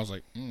you, and I was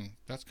like,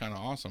 that's kind of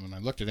awesome. And I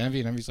looked at Envy,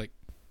 and Envy's like,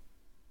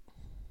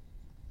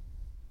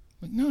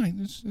 no,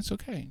 it's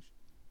okay.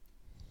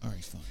 All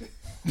right,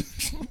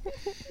 fine.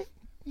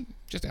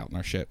 Just out in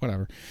our shit,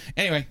 whatever.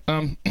 Anyway,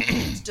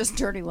 It's just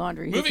dirty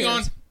laundry. Who moving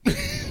on.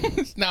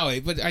 cares? No,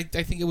 but I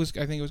think it was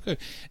good,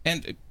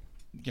 and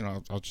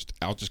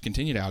I'll just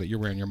continue to out it. You're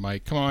wearing your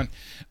mic. Come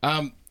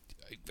on.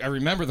 I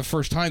remember the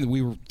first time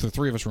that the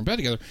three of us were in bed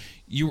together.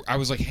 I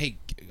was like, hey,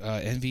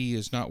 Envy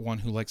is not one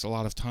who likes a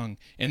lot of tongue.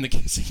 And the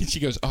kissing, and she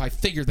goes, oh, I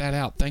figured that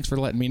out. Thanks for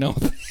letting me know.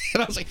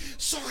 And I was like,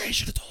 sorry, I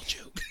should have told you.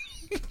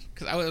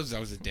 Because I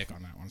was a dick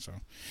on that one. So,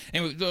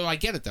 anyway, I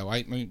get it though.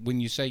 I mean,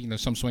 when you say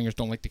some swingers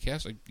don't like to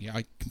kiss,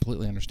 I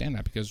completely understand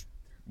that because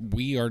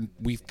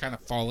we've kind of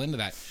fall into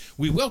that.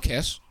 We will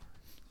kiss,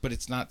 but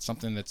it's not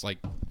something that's like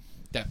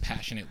that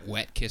passionate,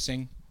 wet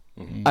kissing.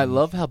 I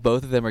love how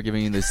both of them are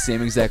giving you the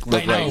same exact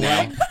look I know, right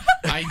now.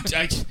 I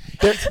I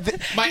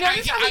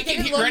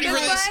can hear. Ready for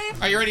this?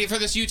 Are you ready for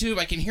this, YouTube?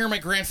 I can hear my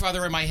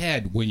grandfather in my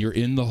head. When you're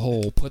in the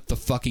hole, put the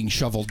fucking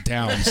shovel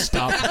down.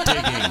 Stop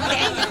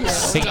digging.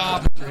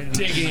 Stop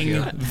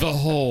digging the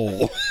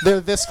hole.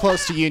 They're this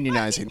close to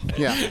unionizing.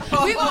 Yeah.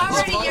 We've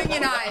already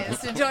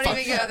unionized. So don't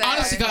even go there.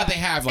 Honestly, God, they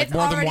have like It's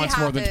more than already once,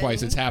 more than happened.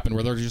 twice. It's happened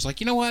where they're just like,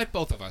 you know what,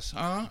 both of us.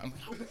 I'm like,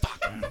 oh,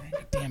 fuck, God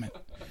damn it.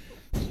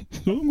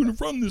 I'm gonna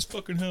run this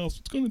fucking house.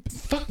 It's gonna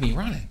fuck me.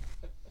 Run it.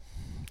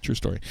 True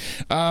story.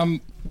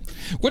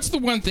 What's the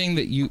one thing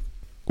that you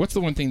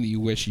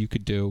wish you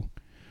could do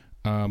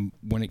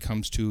when it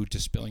comes to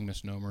dispelling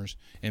misnomers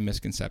and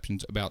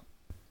misconceptions about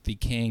the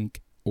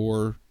kink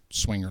or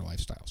swinger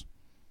lifestyles?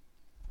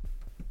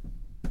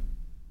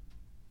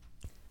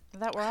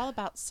 That we're all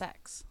about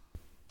sex.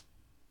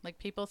 Like,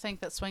 people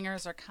think that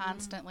swingers are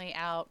constantly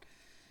out,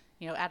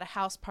 you know, at a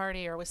house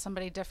party or with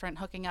somebody different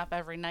hooking up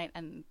every night,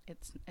 and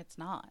it's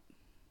not.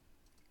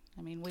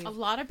 I mean, A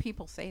lot of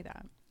people say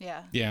that.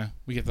 Yeah. Yeah,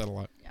 we get that a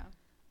lot. Yeah.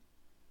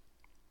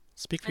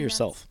 Speak for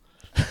yourself.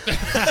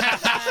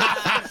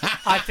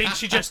 I think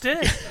she just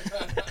did.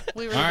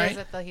 We All right.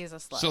 revisit the he's a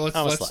slut. So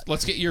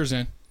let's get yours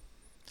in.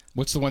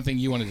 What's the one thing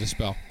you want to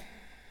dispel?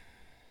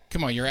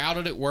 Come on, you're out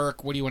at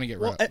work. What do you want to get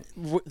rid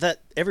of?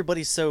 That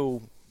everybody's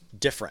so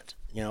different.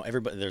 You know,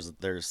 everybody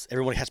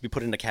everybody has to be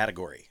put in a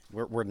category.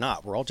 We're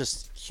not. We're all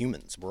just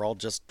humans. We're all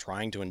just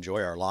trying to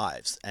enjoy our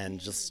lives, and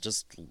just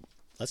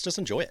let's just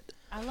enjoy it.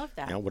 I love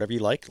that. You know, whatever you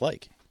like.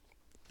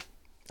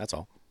 That's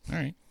all. All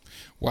right.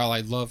 Well, I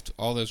loved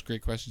all those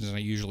great questions, and I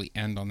usually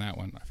end on that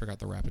one. I forgot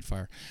the rapid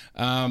fire.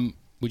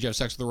 Would you have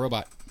sex with a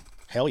robot?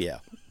 Hell yeah.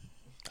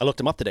 I looked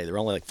them up today. They're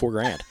only like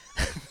 $4,000.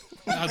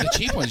 Oh, the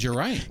cheap ones. You're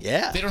right.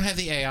 Yeah. They don't have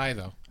the AI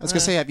though. I was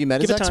gonna say, have you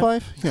met his give it time.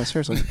 ex-wife? Yeah,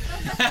 seriously.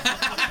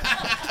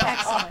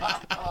 Excellent.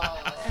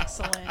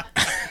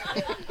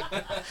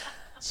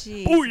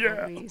 Jeez. Oh,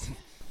 yeah. Louise.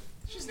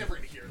 She's never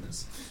gonna hear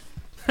this.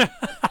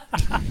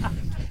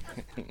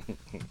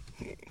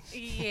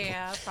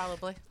 Yeah,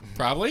 probably.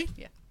 Probably.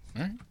 Yeah.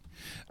 All right.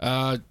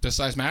 Does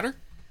size matter?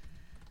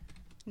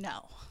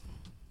 No.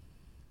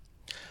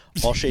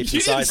 All shapes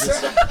and sizes.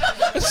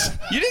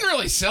 You didn't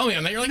really sell me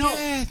on that. You're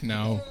like,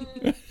 no.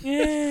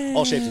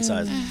 All shapes and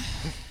sizes.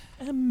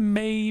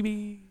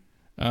 Maybe.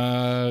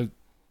 Hang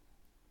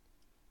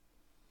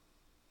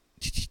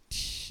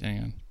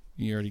on.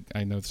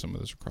 I know some of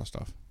those are crossed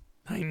off.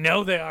 I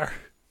know they are.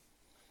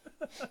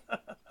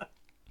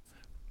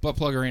 Butt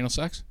plug or anal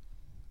sex?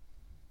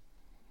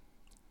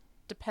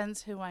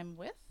 Depends who I'm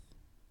with.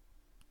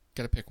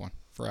 Gotta pick one.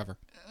 Forever.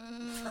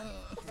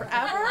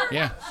 Forever?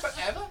 Yeah.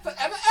 Forever?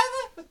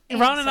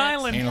 You're on an sex.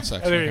 island. Anal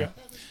sex. Oh, there you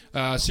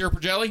okay. Syrup or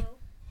jelly?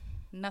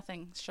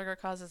 Nothing. Sugar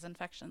causes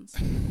infections.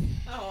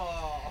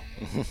 Oh.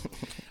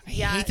 I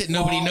hate that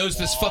nobody knows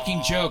this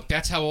fucking joke.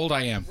 That's how old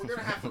I am. We're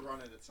gonna have to run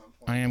it at some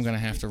point. I am gonna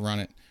have to run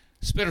it.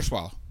 Spit or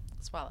swallow?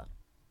 Swallow.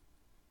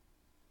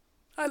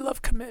 I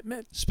love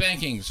commitment.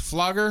 Spankings.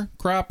 Flogger,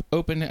 crop,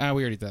 open. We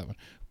already did that one.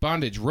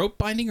 Bondage. Rope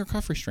binding or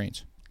cuff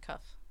restraints?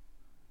 Cuff.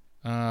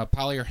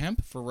 Poly or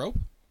hemp for rope?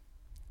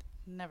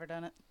 Never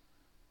done it.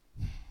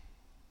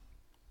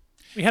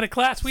 We had a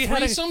class. We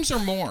had a Threesomes or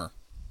more?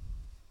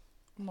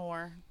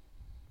 More.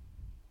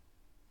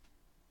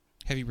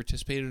 Have you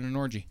participated in an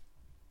orgy?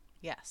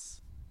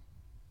 Yes.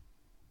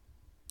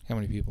 How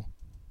many people?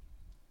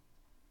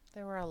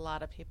 There were a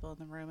lot of people in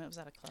the room. It was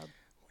at a club.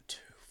 2,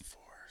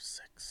 4,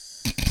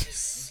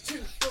 6. 2,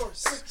 4,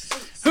 6,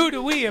 8. Who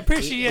do we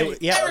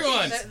appreciate? Yeah.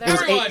 Everyone! It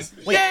was Everyone! 8.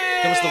 Wait,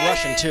 there was the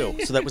Russian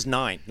too, so that was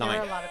 9. There were a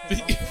 9. lot of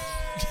people.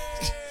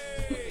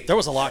 There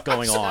was a lot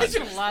going on. A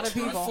lot of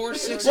people. 4,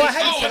 6, Well, 8.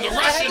 Oh, and the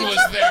Russian was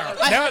there. I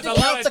There had was to a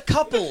count lot the of-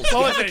 couples. What You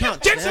was had to it?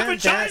 count Dicks and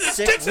 10, vaginas, 6.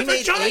 dicks We and made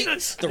 8.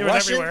 vaginas. The It was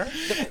Russian. everywhere.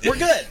 We're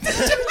good.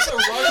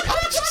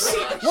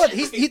 What?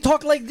 He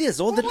talked like this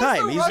all the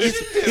time.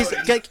 He's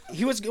like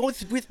he was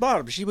with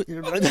Barb. She was.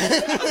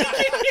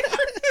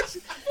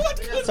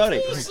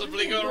 Sorry.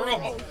 Possibly go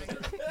wrong.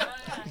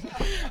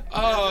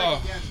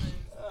 Oh,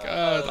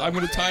 God. I'm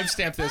going to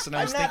timestamp this, and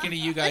I was thinking of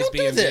you guys don't do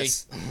being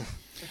this.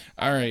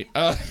 All right.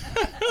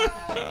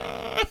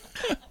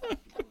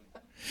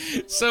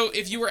 So,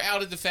 if you were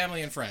outed to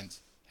family and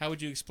friends, how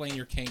would you explain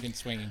your kink and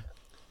swinging?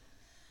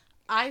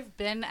 I've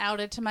been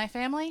outed to my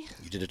family.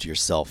 You did it to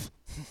yourself.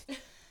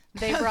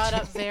 They brought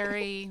up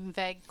very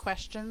vague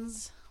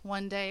questions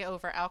one day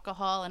over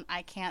alcohol, and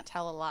I can't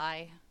tell a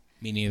lie.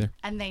 Me neither.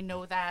 And they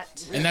know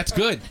that. And that's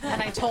good.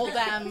 And I told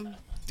them.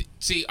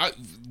 See,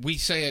 we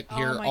say it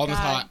here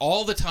my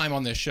all the time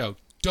on this show.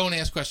 Don't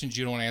ask questions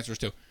you don't want answers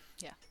to.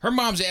 Yeah. Her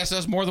mom's asked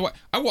us more than what.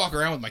 I walk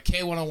around with my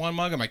K101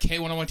 mug and my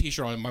K101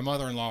 t-shirt on. My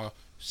mother-in-law,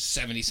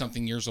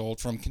 70-something years old,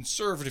 from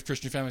conservative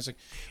Christian family, is like,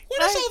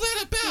 what is all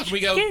that about? And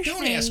we go, Excuse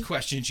don't me. ask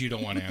questions you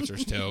don't want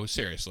answers to.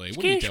 Seriously.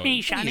 What Excuse are you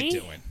me, doing? What are you Shani.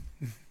 doing?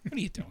 What are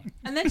you doing?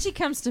 And then she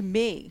comes to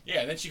me.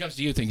 Yeah, then she comes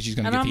to you thinking she's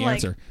going to And get I'm the like,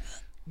 answer.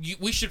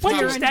 We should Well,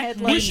 probably, you're in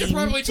headlights. we should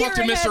probably talk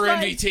to You're in Mr.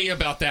 headlights. MVT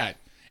about that.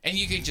 And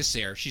you can just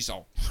say her. She's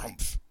all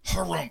harumph.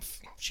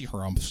 She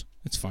harumphs.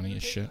 It's funny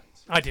as shit.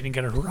 I didn't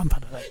get a rump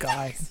out of that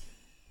guy.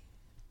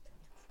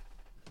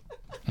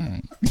 All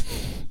right.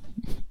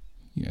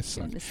 You guys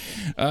suck.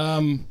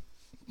 All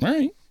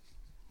right.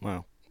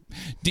 Wow.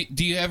 Have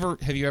you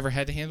ever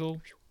had to handle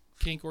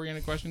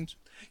kink-oriented questions?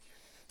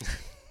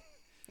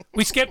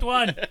 We skipped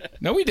one.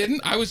 No, we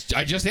didn't. I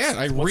just asked.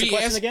 I What's the question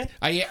re-asked again?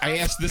 I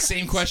asked the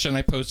same question.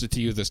 I posed it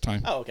to you this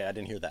time. Oh, okay. I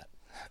didn't hear that.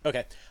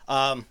 Okay.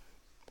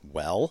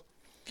 Well,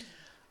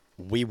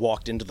 we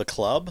walked into the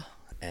club,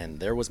 and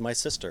there was my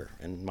sister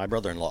and my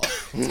brother-in-law.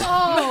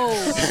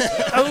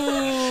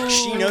 Oh.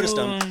 She noticed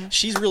them.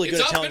 She's really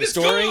good at telling the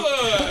story. No,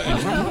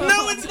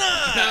 it's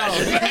not.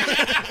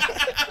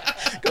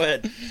 Go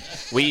ahead.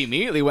 We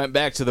immediately went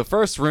back to the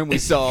first room we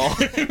saw.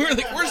 We're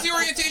like, where's the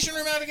orientation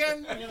room at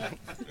again?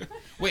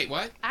 Wait,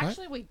 what?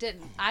 Actually, we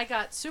didn't. I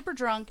got super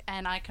drunk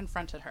and I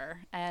confronted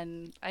her.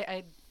 And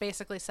I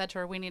basically said to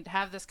her, we need to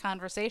have this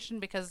conversation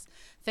because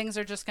things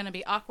are just going to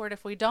be awkward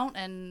if we don't.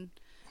 And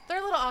they're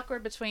a little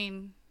awkward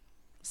between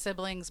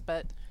siblings,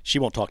 but... She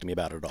won't talk to me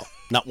about it at all.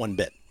 Not one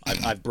bit.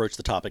 I've broached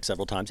the topic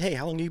several times. Hey,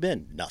 how long have you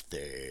been?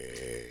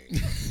 Nothing.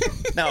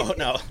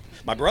 No.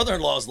 My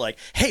brother-in-law is like,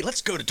 hey,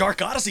 let's go to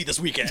Dark Odyssey this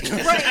weekend.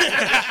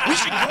 Right. We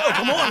should go.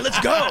 Come on, let's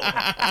go.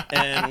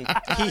 And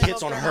he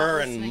hits on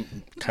her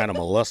and kind of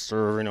molests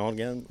her,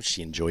 again.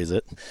 She enjoys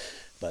it.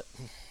 But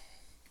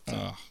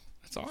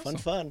that's awesome.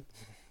 Fun.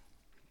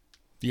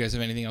 Do you guys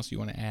have anything else you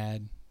want to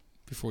add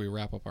before we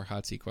wrap up our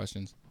hot seat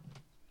questions?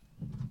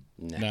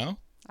 No?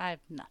 I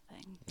have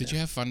nothing. Did you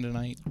have fun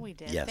tonight? We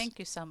did. Yes. Thank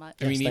you so much.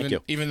 I mean, thank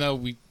you. even though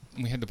we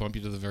had to bump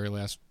you to the very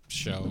last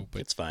show,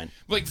 but it's fine.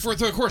 Like for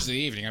the course of the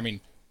evening, I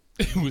mean,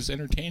 it was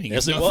entertaining.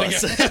 Yes, it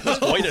was. It was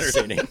quite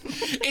entertaining.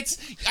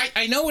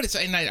 I know what it's,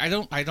 and I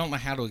don't know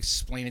how to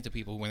explain it to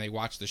people when they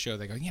watch the show.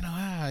 They go,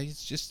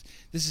 it's just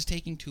this is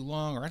taking too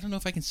long, or I don't know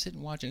if I can sit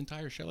and watch an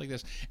entire show like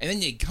this. And then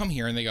they come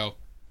here and they go,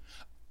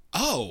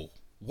 oh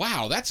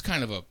wow, that's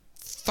kind of a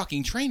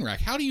fucking train wreck.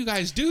 How do you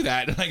guys do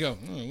that? And I go,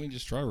 we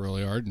just try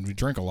really hard and we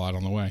drink a lot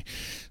on the way.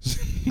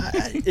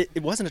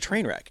 It wasn't a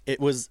train wreck. It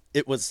was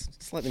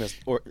slightly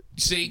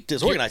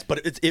disorganized,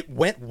 but it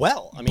went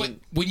well. I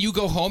mean, when you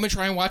go home and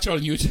try and watch it on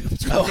YouTube,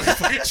 it's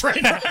a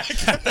train wreck.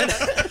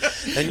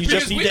 And you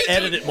just need to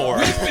edit it more.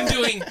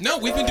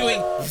 We've been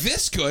doing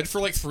this good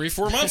for like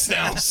 3-4 months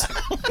now. So.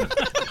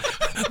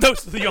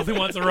 Those are the only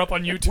ones that are up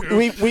on YouTube.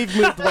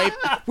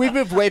 We've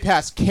moved way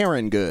past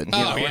Karen good.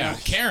 Oh yeah,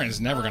 Karen's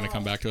never going to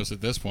come back to us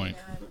at this point.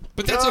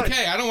 But that's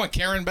okay. I don't want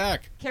Karen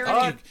back.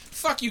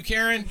 Fuck you,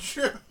 Karen.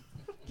 Sure.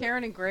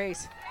 Karen and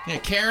Grace. Yeah,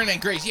 Karen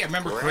and Grace. Yeah,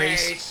 remember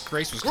Grace?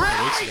 Grace was a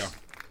couple weeks ago.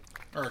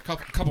 Or a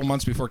couple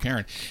months before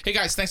Karen. Hey,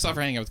 guys, thanks a lot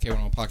for hanging out with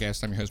K101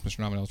 Podcast. I'm your host, Mr.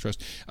 Non-Vanilla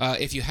Trist.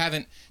 If you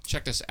haven't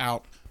checked us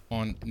out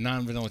on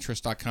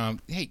nonvanillatrist.com,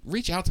 hey,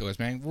 reach out to us,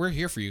 man. We're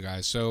here for you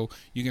guys. So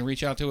you can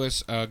reach out to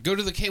us. Go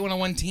to the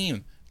K101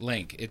 team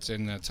link. It's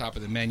in the top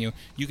of the menu.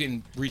 You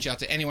can reach out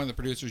to any one of the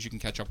producers. You can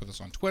catch up with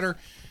us on Twitter.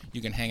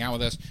 You can hang out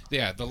with us.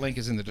 Yeah, the link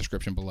is in the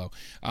description below.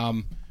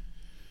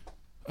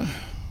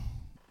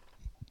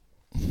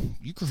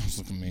 You girls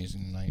look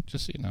amazing tonight,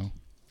 just so you know.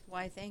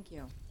 Why, thank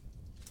you.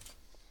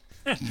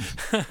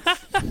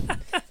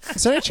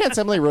 Is there any chance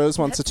Emily Rose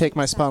wants to take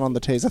my spot on the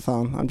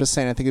Taseathon? I'm just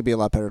saying, I think it'd be a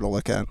lot better to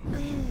look at.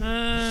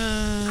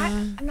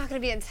 I'm not going to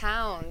be in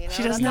town.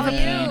 She doesn't have a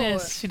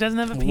penis. She doesn't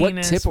have a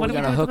penis. What tip are we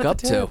going to hook up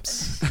to?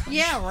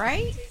 Yeah,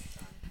 right?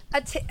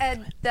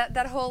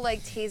 That whole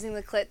tasing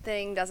the clit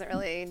thing doesn't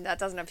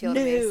appeal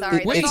to me.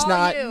 Sorry.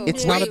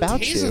 It's not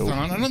about you.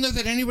 I don't know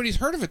that anybody's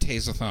heard of a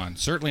Taseathon.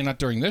 Certainly not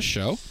during this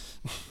show.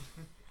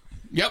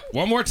 Yep,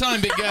 one more time,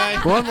 big guy.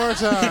 One more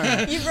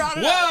time. You brought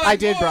it up. I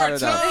did brought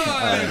it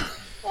up.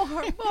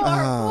 More.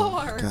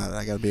 God,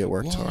 I got to be at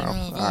work tomorrow.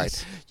 All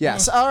right.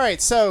 Yes. All right.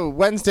 So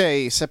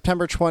Wednesday,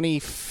 September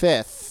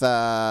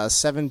 25th,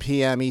 7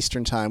 p.m.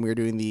 Eastern Time, we're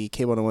doing the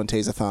K101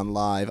 Taseathon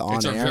live on air.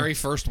 It's our very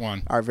first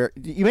one.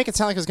 You make it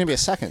sound like it's going to be a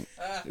second.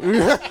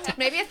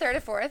 Maybe a third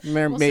or fourth.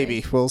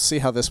 Maybe. We'll see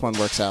how this one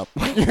works out.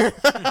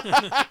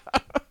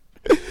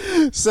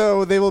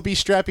 So they will be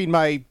strapping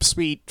my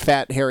sweet,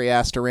 fat, hairy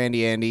ass to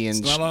Randy Andy. And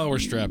it's not all we're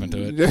strapping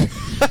to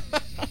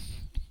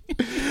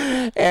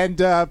it. And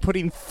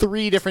putting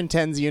 3 different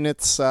TENS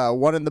units,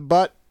 one in the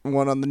butt,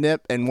 one on the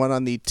nip, and one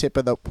on the tip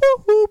of the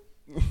whoop-whoop.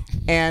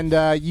 And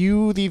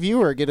you, the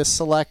viewer, get to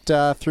select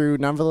through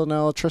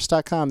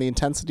nonvanillatrist.com the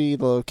intensity,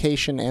 the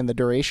location, and the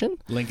duration.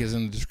 Link is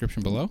in the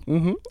description below.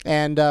 Mm-hmm.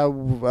 And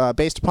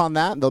based upon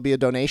that, there'll be a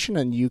donation,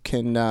 and you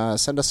can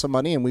send us some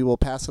money, and we will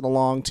pass it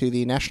along to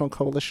the National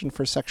Coalition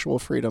for Sexual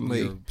Freedom.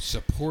 We're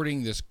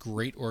supporting this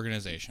great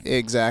organization.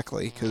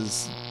 Exactly,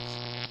 because...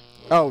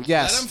 Oh,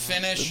 yes. Let him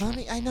finish.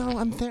 I know,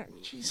 I'm there.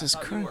 Jesus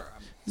Christ.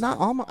 Not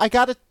almost. I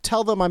got to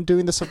tell them I'm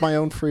doing this of my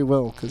own free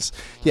will because,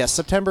 yes,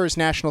 September is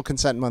National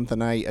Consent Month,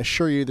 and I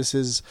assure you this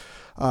is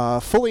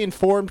fully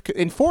informed.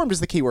 Informed is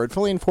the key word.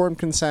 Fully informed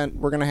consent.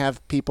 We're going to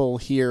have people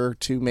here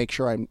to make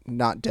sure I'm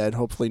not dead.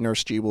 Hopefully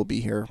Nurse G will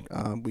be here.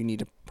 We need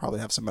to probably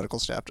have some medical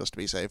staff just to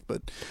be safe,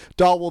 but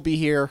Doll will be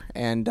here,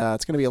 and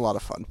it's going to be a lot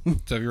of fun.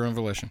 So of your own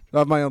volition?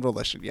 Of my own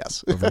volition,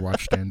 yes.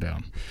 Overwatch, stand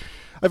down.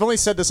 I've only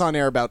said this on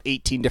air about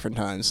 18 different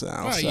times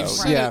now. Well,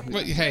 so, yeah.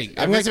 Well, hey,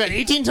 I'm going to say it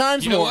 18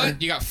 times more. more.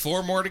 What? You got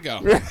 4 more to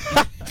go.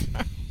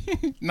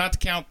 Not to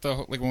count the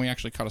when we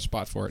actually cut a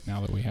spot for it.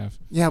 Now that we have.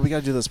 Yeah, we got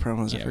to do those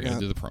promos. Yeah, I we got forgot.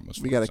 to do the promos.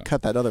 We got to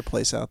cut that other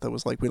place out that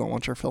was like, we don't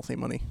want your filthy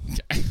money.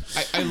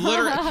 I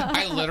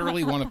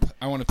literally want to.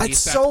 I want to. It's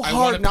so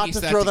hard not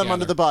to throw them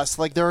under the bus.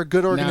 Like they're a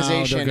good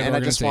organization, and I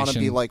just want to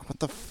be like, what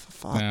the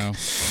fuck? No.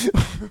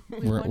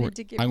 I'm going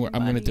to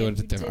do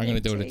it. I'm going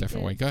to do it a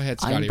different way. Go ahead,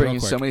 Scotty. I'm bringing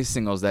real quick. so many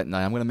singles that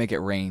night. I'm going to make it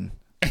rain.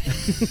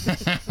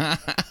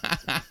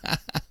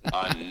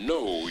 I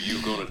know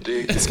you're gonna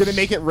dig this. It's gonna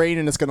make it rain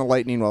and it's gonna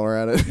lightning while we're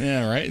at it.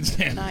 Yeah, right.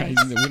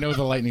 We know where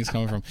the lightning's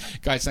coming from.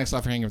 Guys, thanks a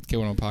lot for hanging with the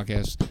K101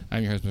 podcast.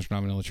 I'm your host, Mr.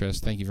 Nominella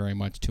Trist. Thank you very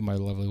much to my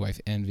lovely wife,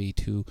 Envy,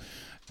 to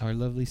our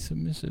lovely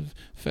submissive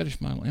fetish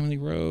model, Emily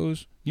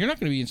Rose. You're not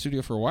going to be in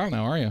studio for a while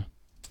now, are you?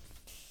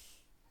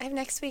 I have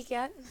next week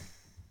yet.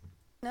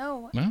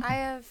 No, No? I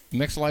have.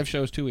 Next live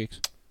show is 2 weeks.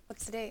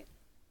 What's the date?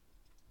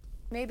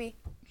 Maybe.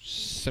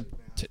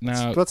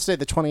 Now, What's today?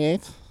 The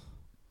 28th.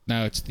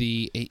 No, it's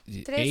the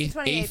 8th. Today's the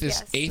 28th, Eighth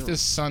is yes. 8th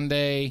is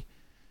Sunday.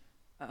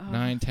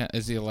 9, 10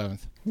 is the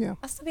 11th. Yeah.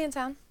 I'll still be in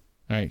town.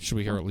 All right, should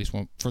we hear at least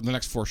one for the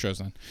next 4 shows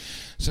then?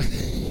 So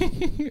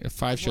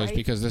 5 shows Right.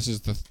 because this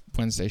is the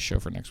Wednesday show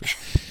for next week.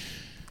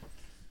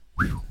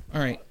 Whew.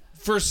 All right,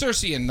 for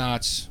Cersei and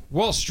Knots,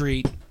 Wall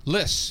Street,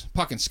 Liz,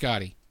 Puck and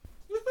Scotty.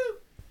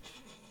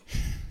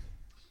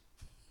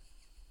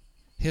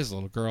 His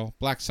little girl,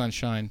 Black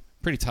Sunshine,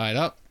 pretty tied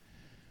up.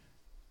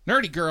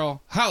 Nerdy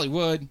girl,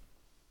 Hollywood.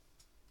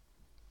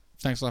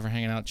 Thanks a lot for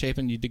hanging out.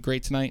 Chapin, you did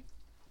great tonight.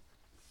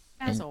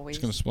 As I'm always.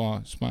 just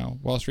going to smile.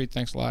 Wall Street,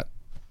 thanks a lot.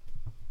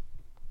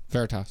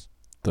 Veritas.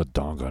 The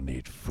Donga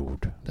need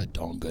food. The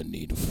Donga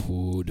need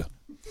food.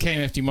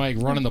 KMFD Mike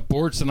running the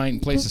boards tonight in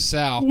place of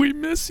Sal. We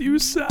miss you,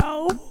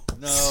 Sal.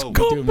 No.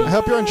 I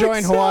hope you're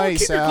enjoying Hawaii,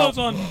 Keep your Sal. clothes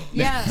on.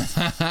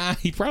 Yes.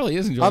 He probably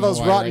is enjoying All those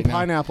Hawaii rotten right now.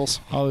 pineapples.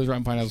 All those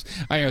rotten pineapples.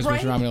 I was Right?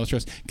 Mr. Nominella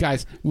Trust.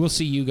 Guys, we'll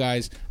see you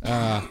guys.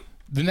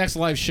 The next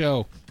live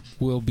show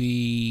will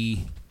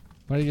be,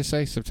 what did you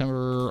say?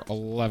 September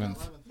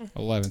 11th.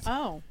 11th.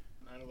 Oh.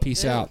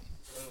 Peace out.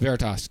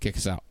 Veritas, kick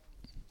us out.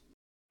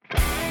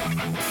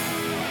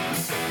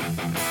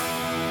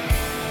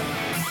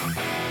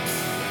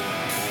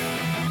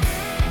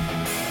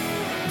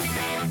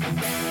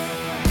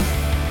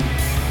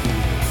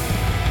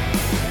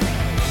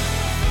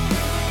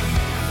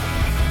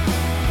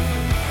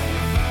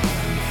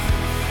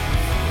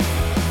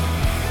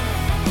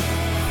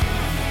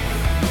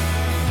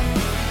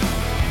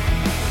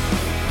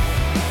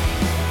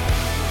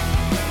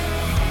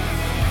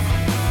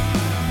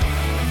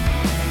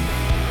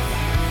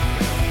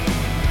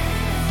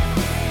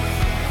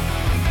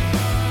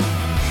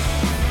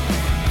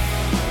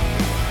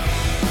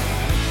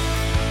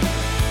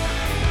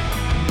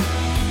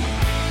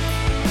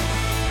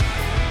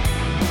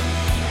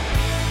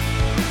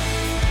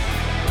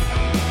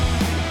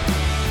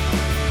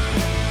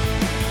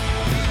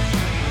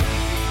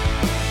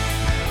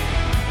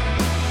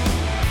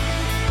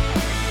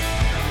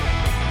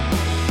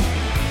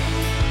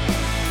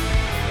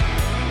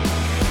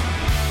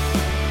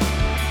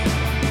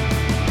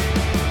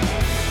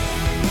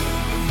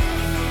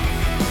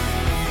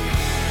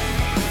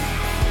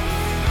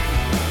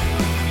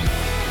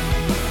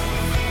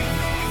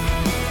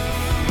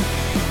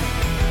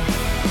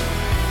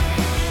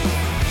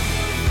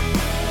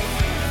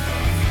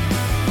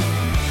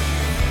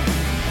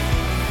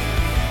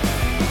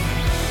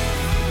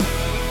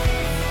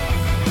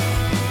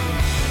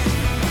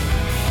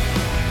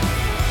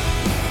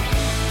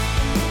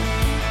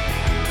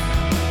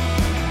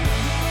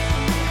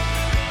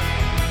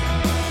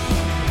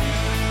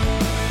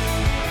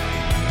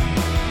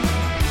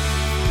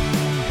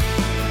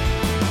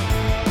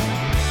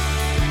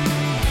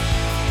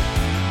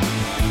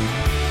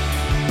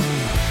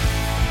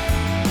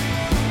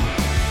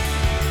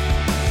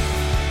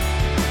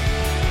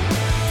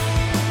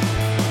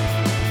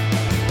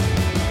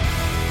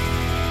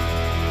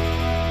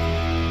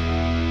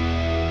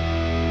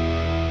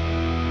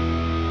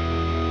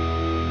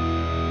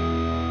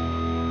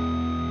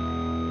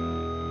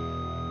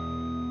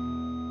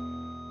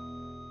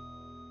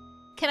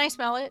 Can I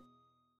smell it?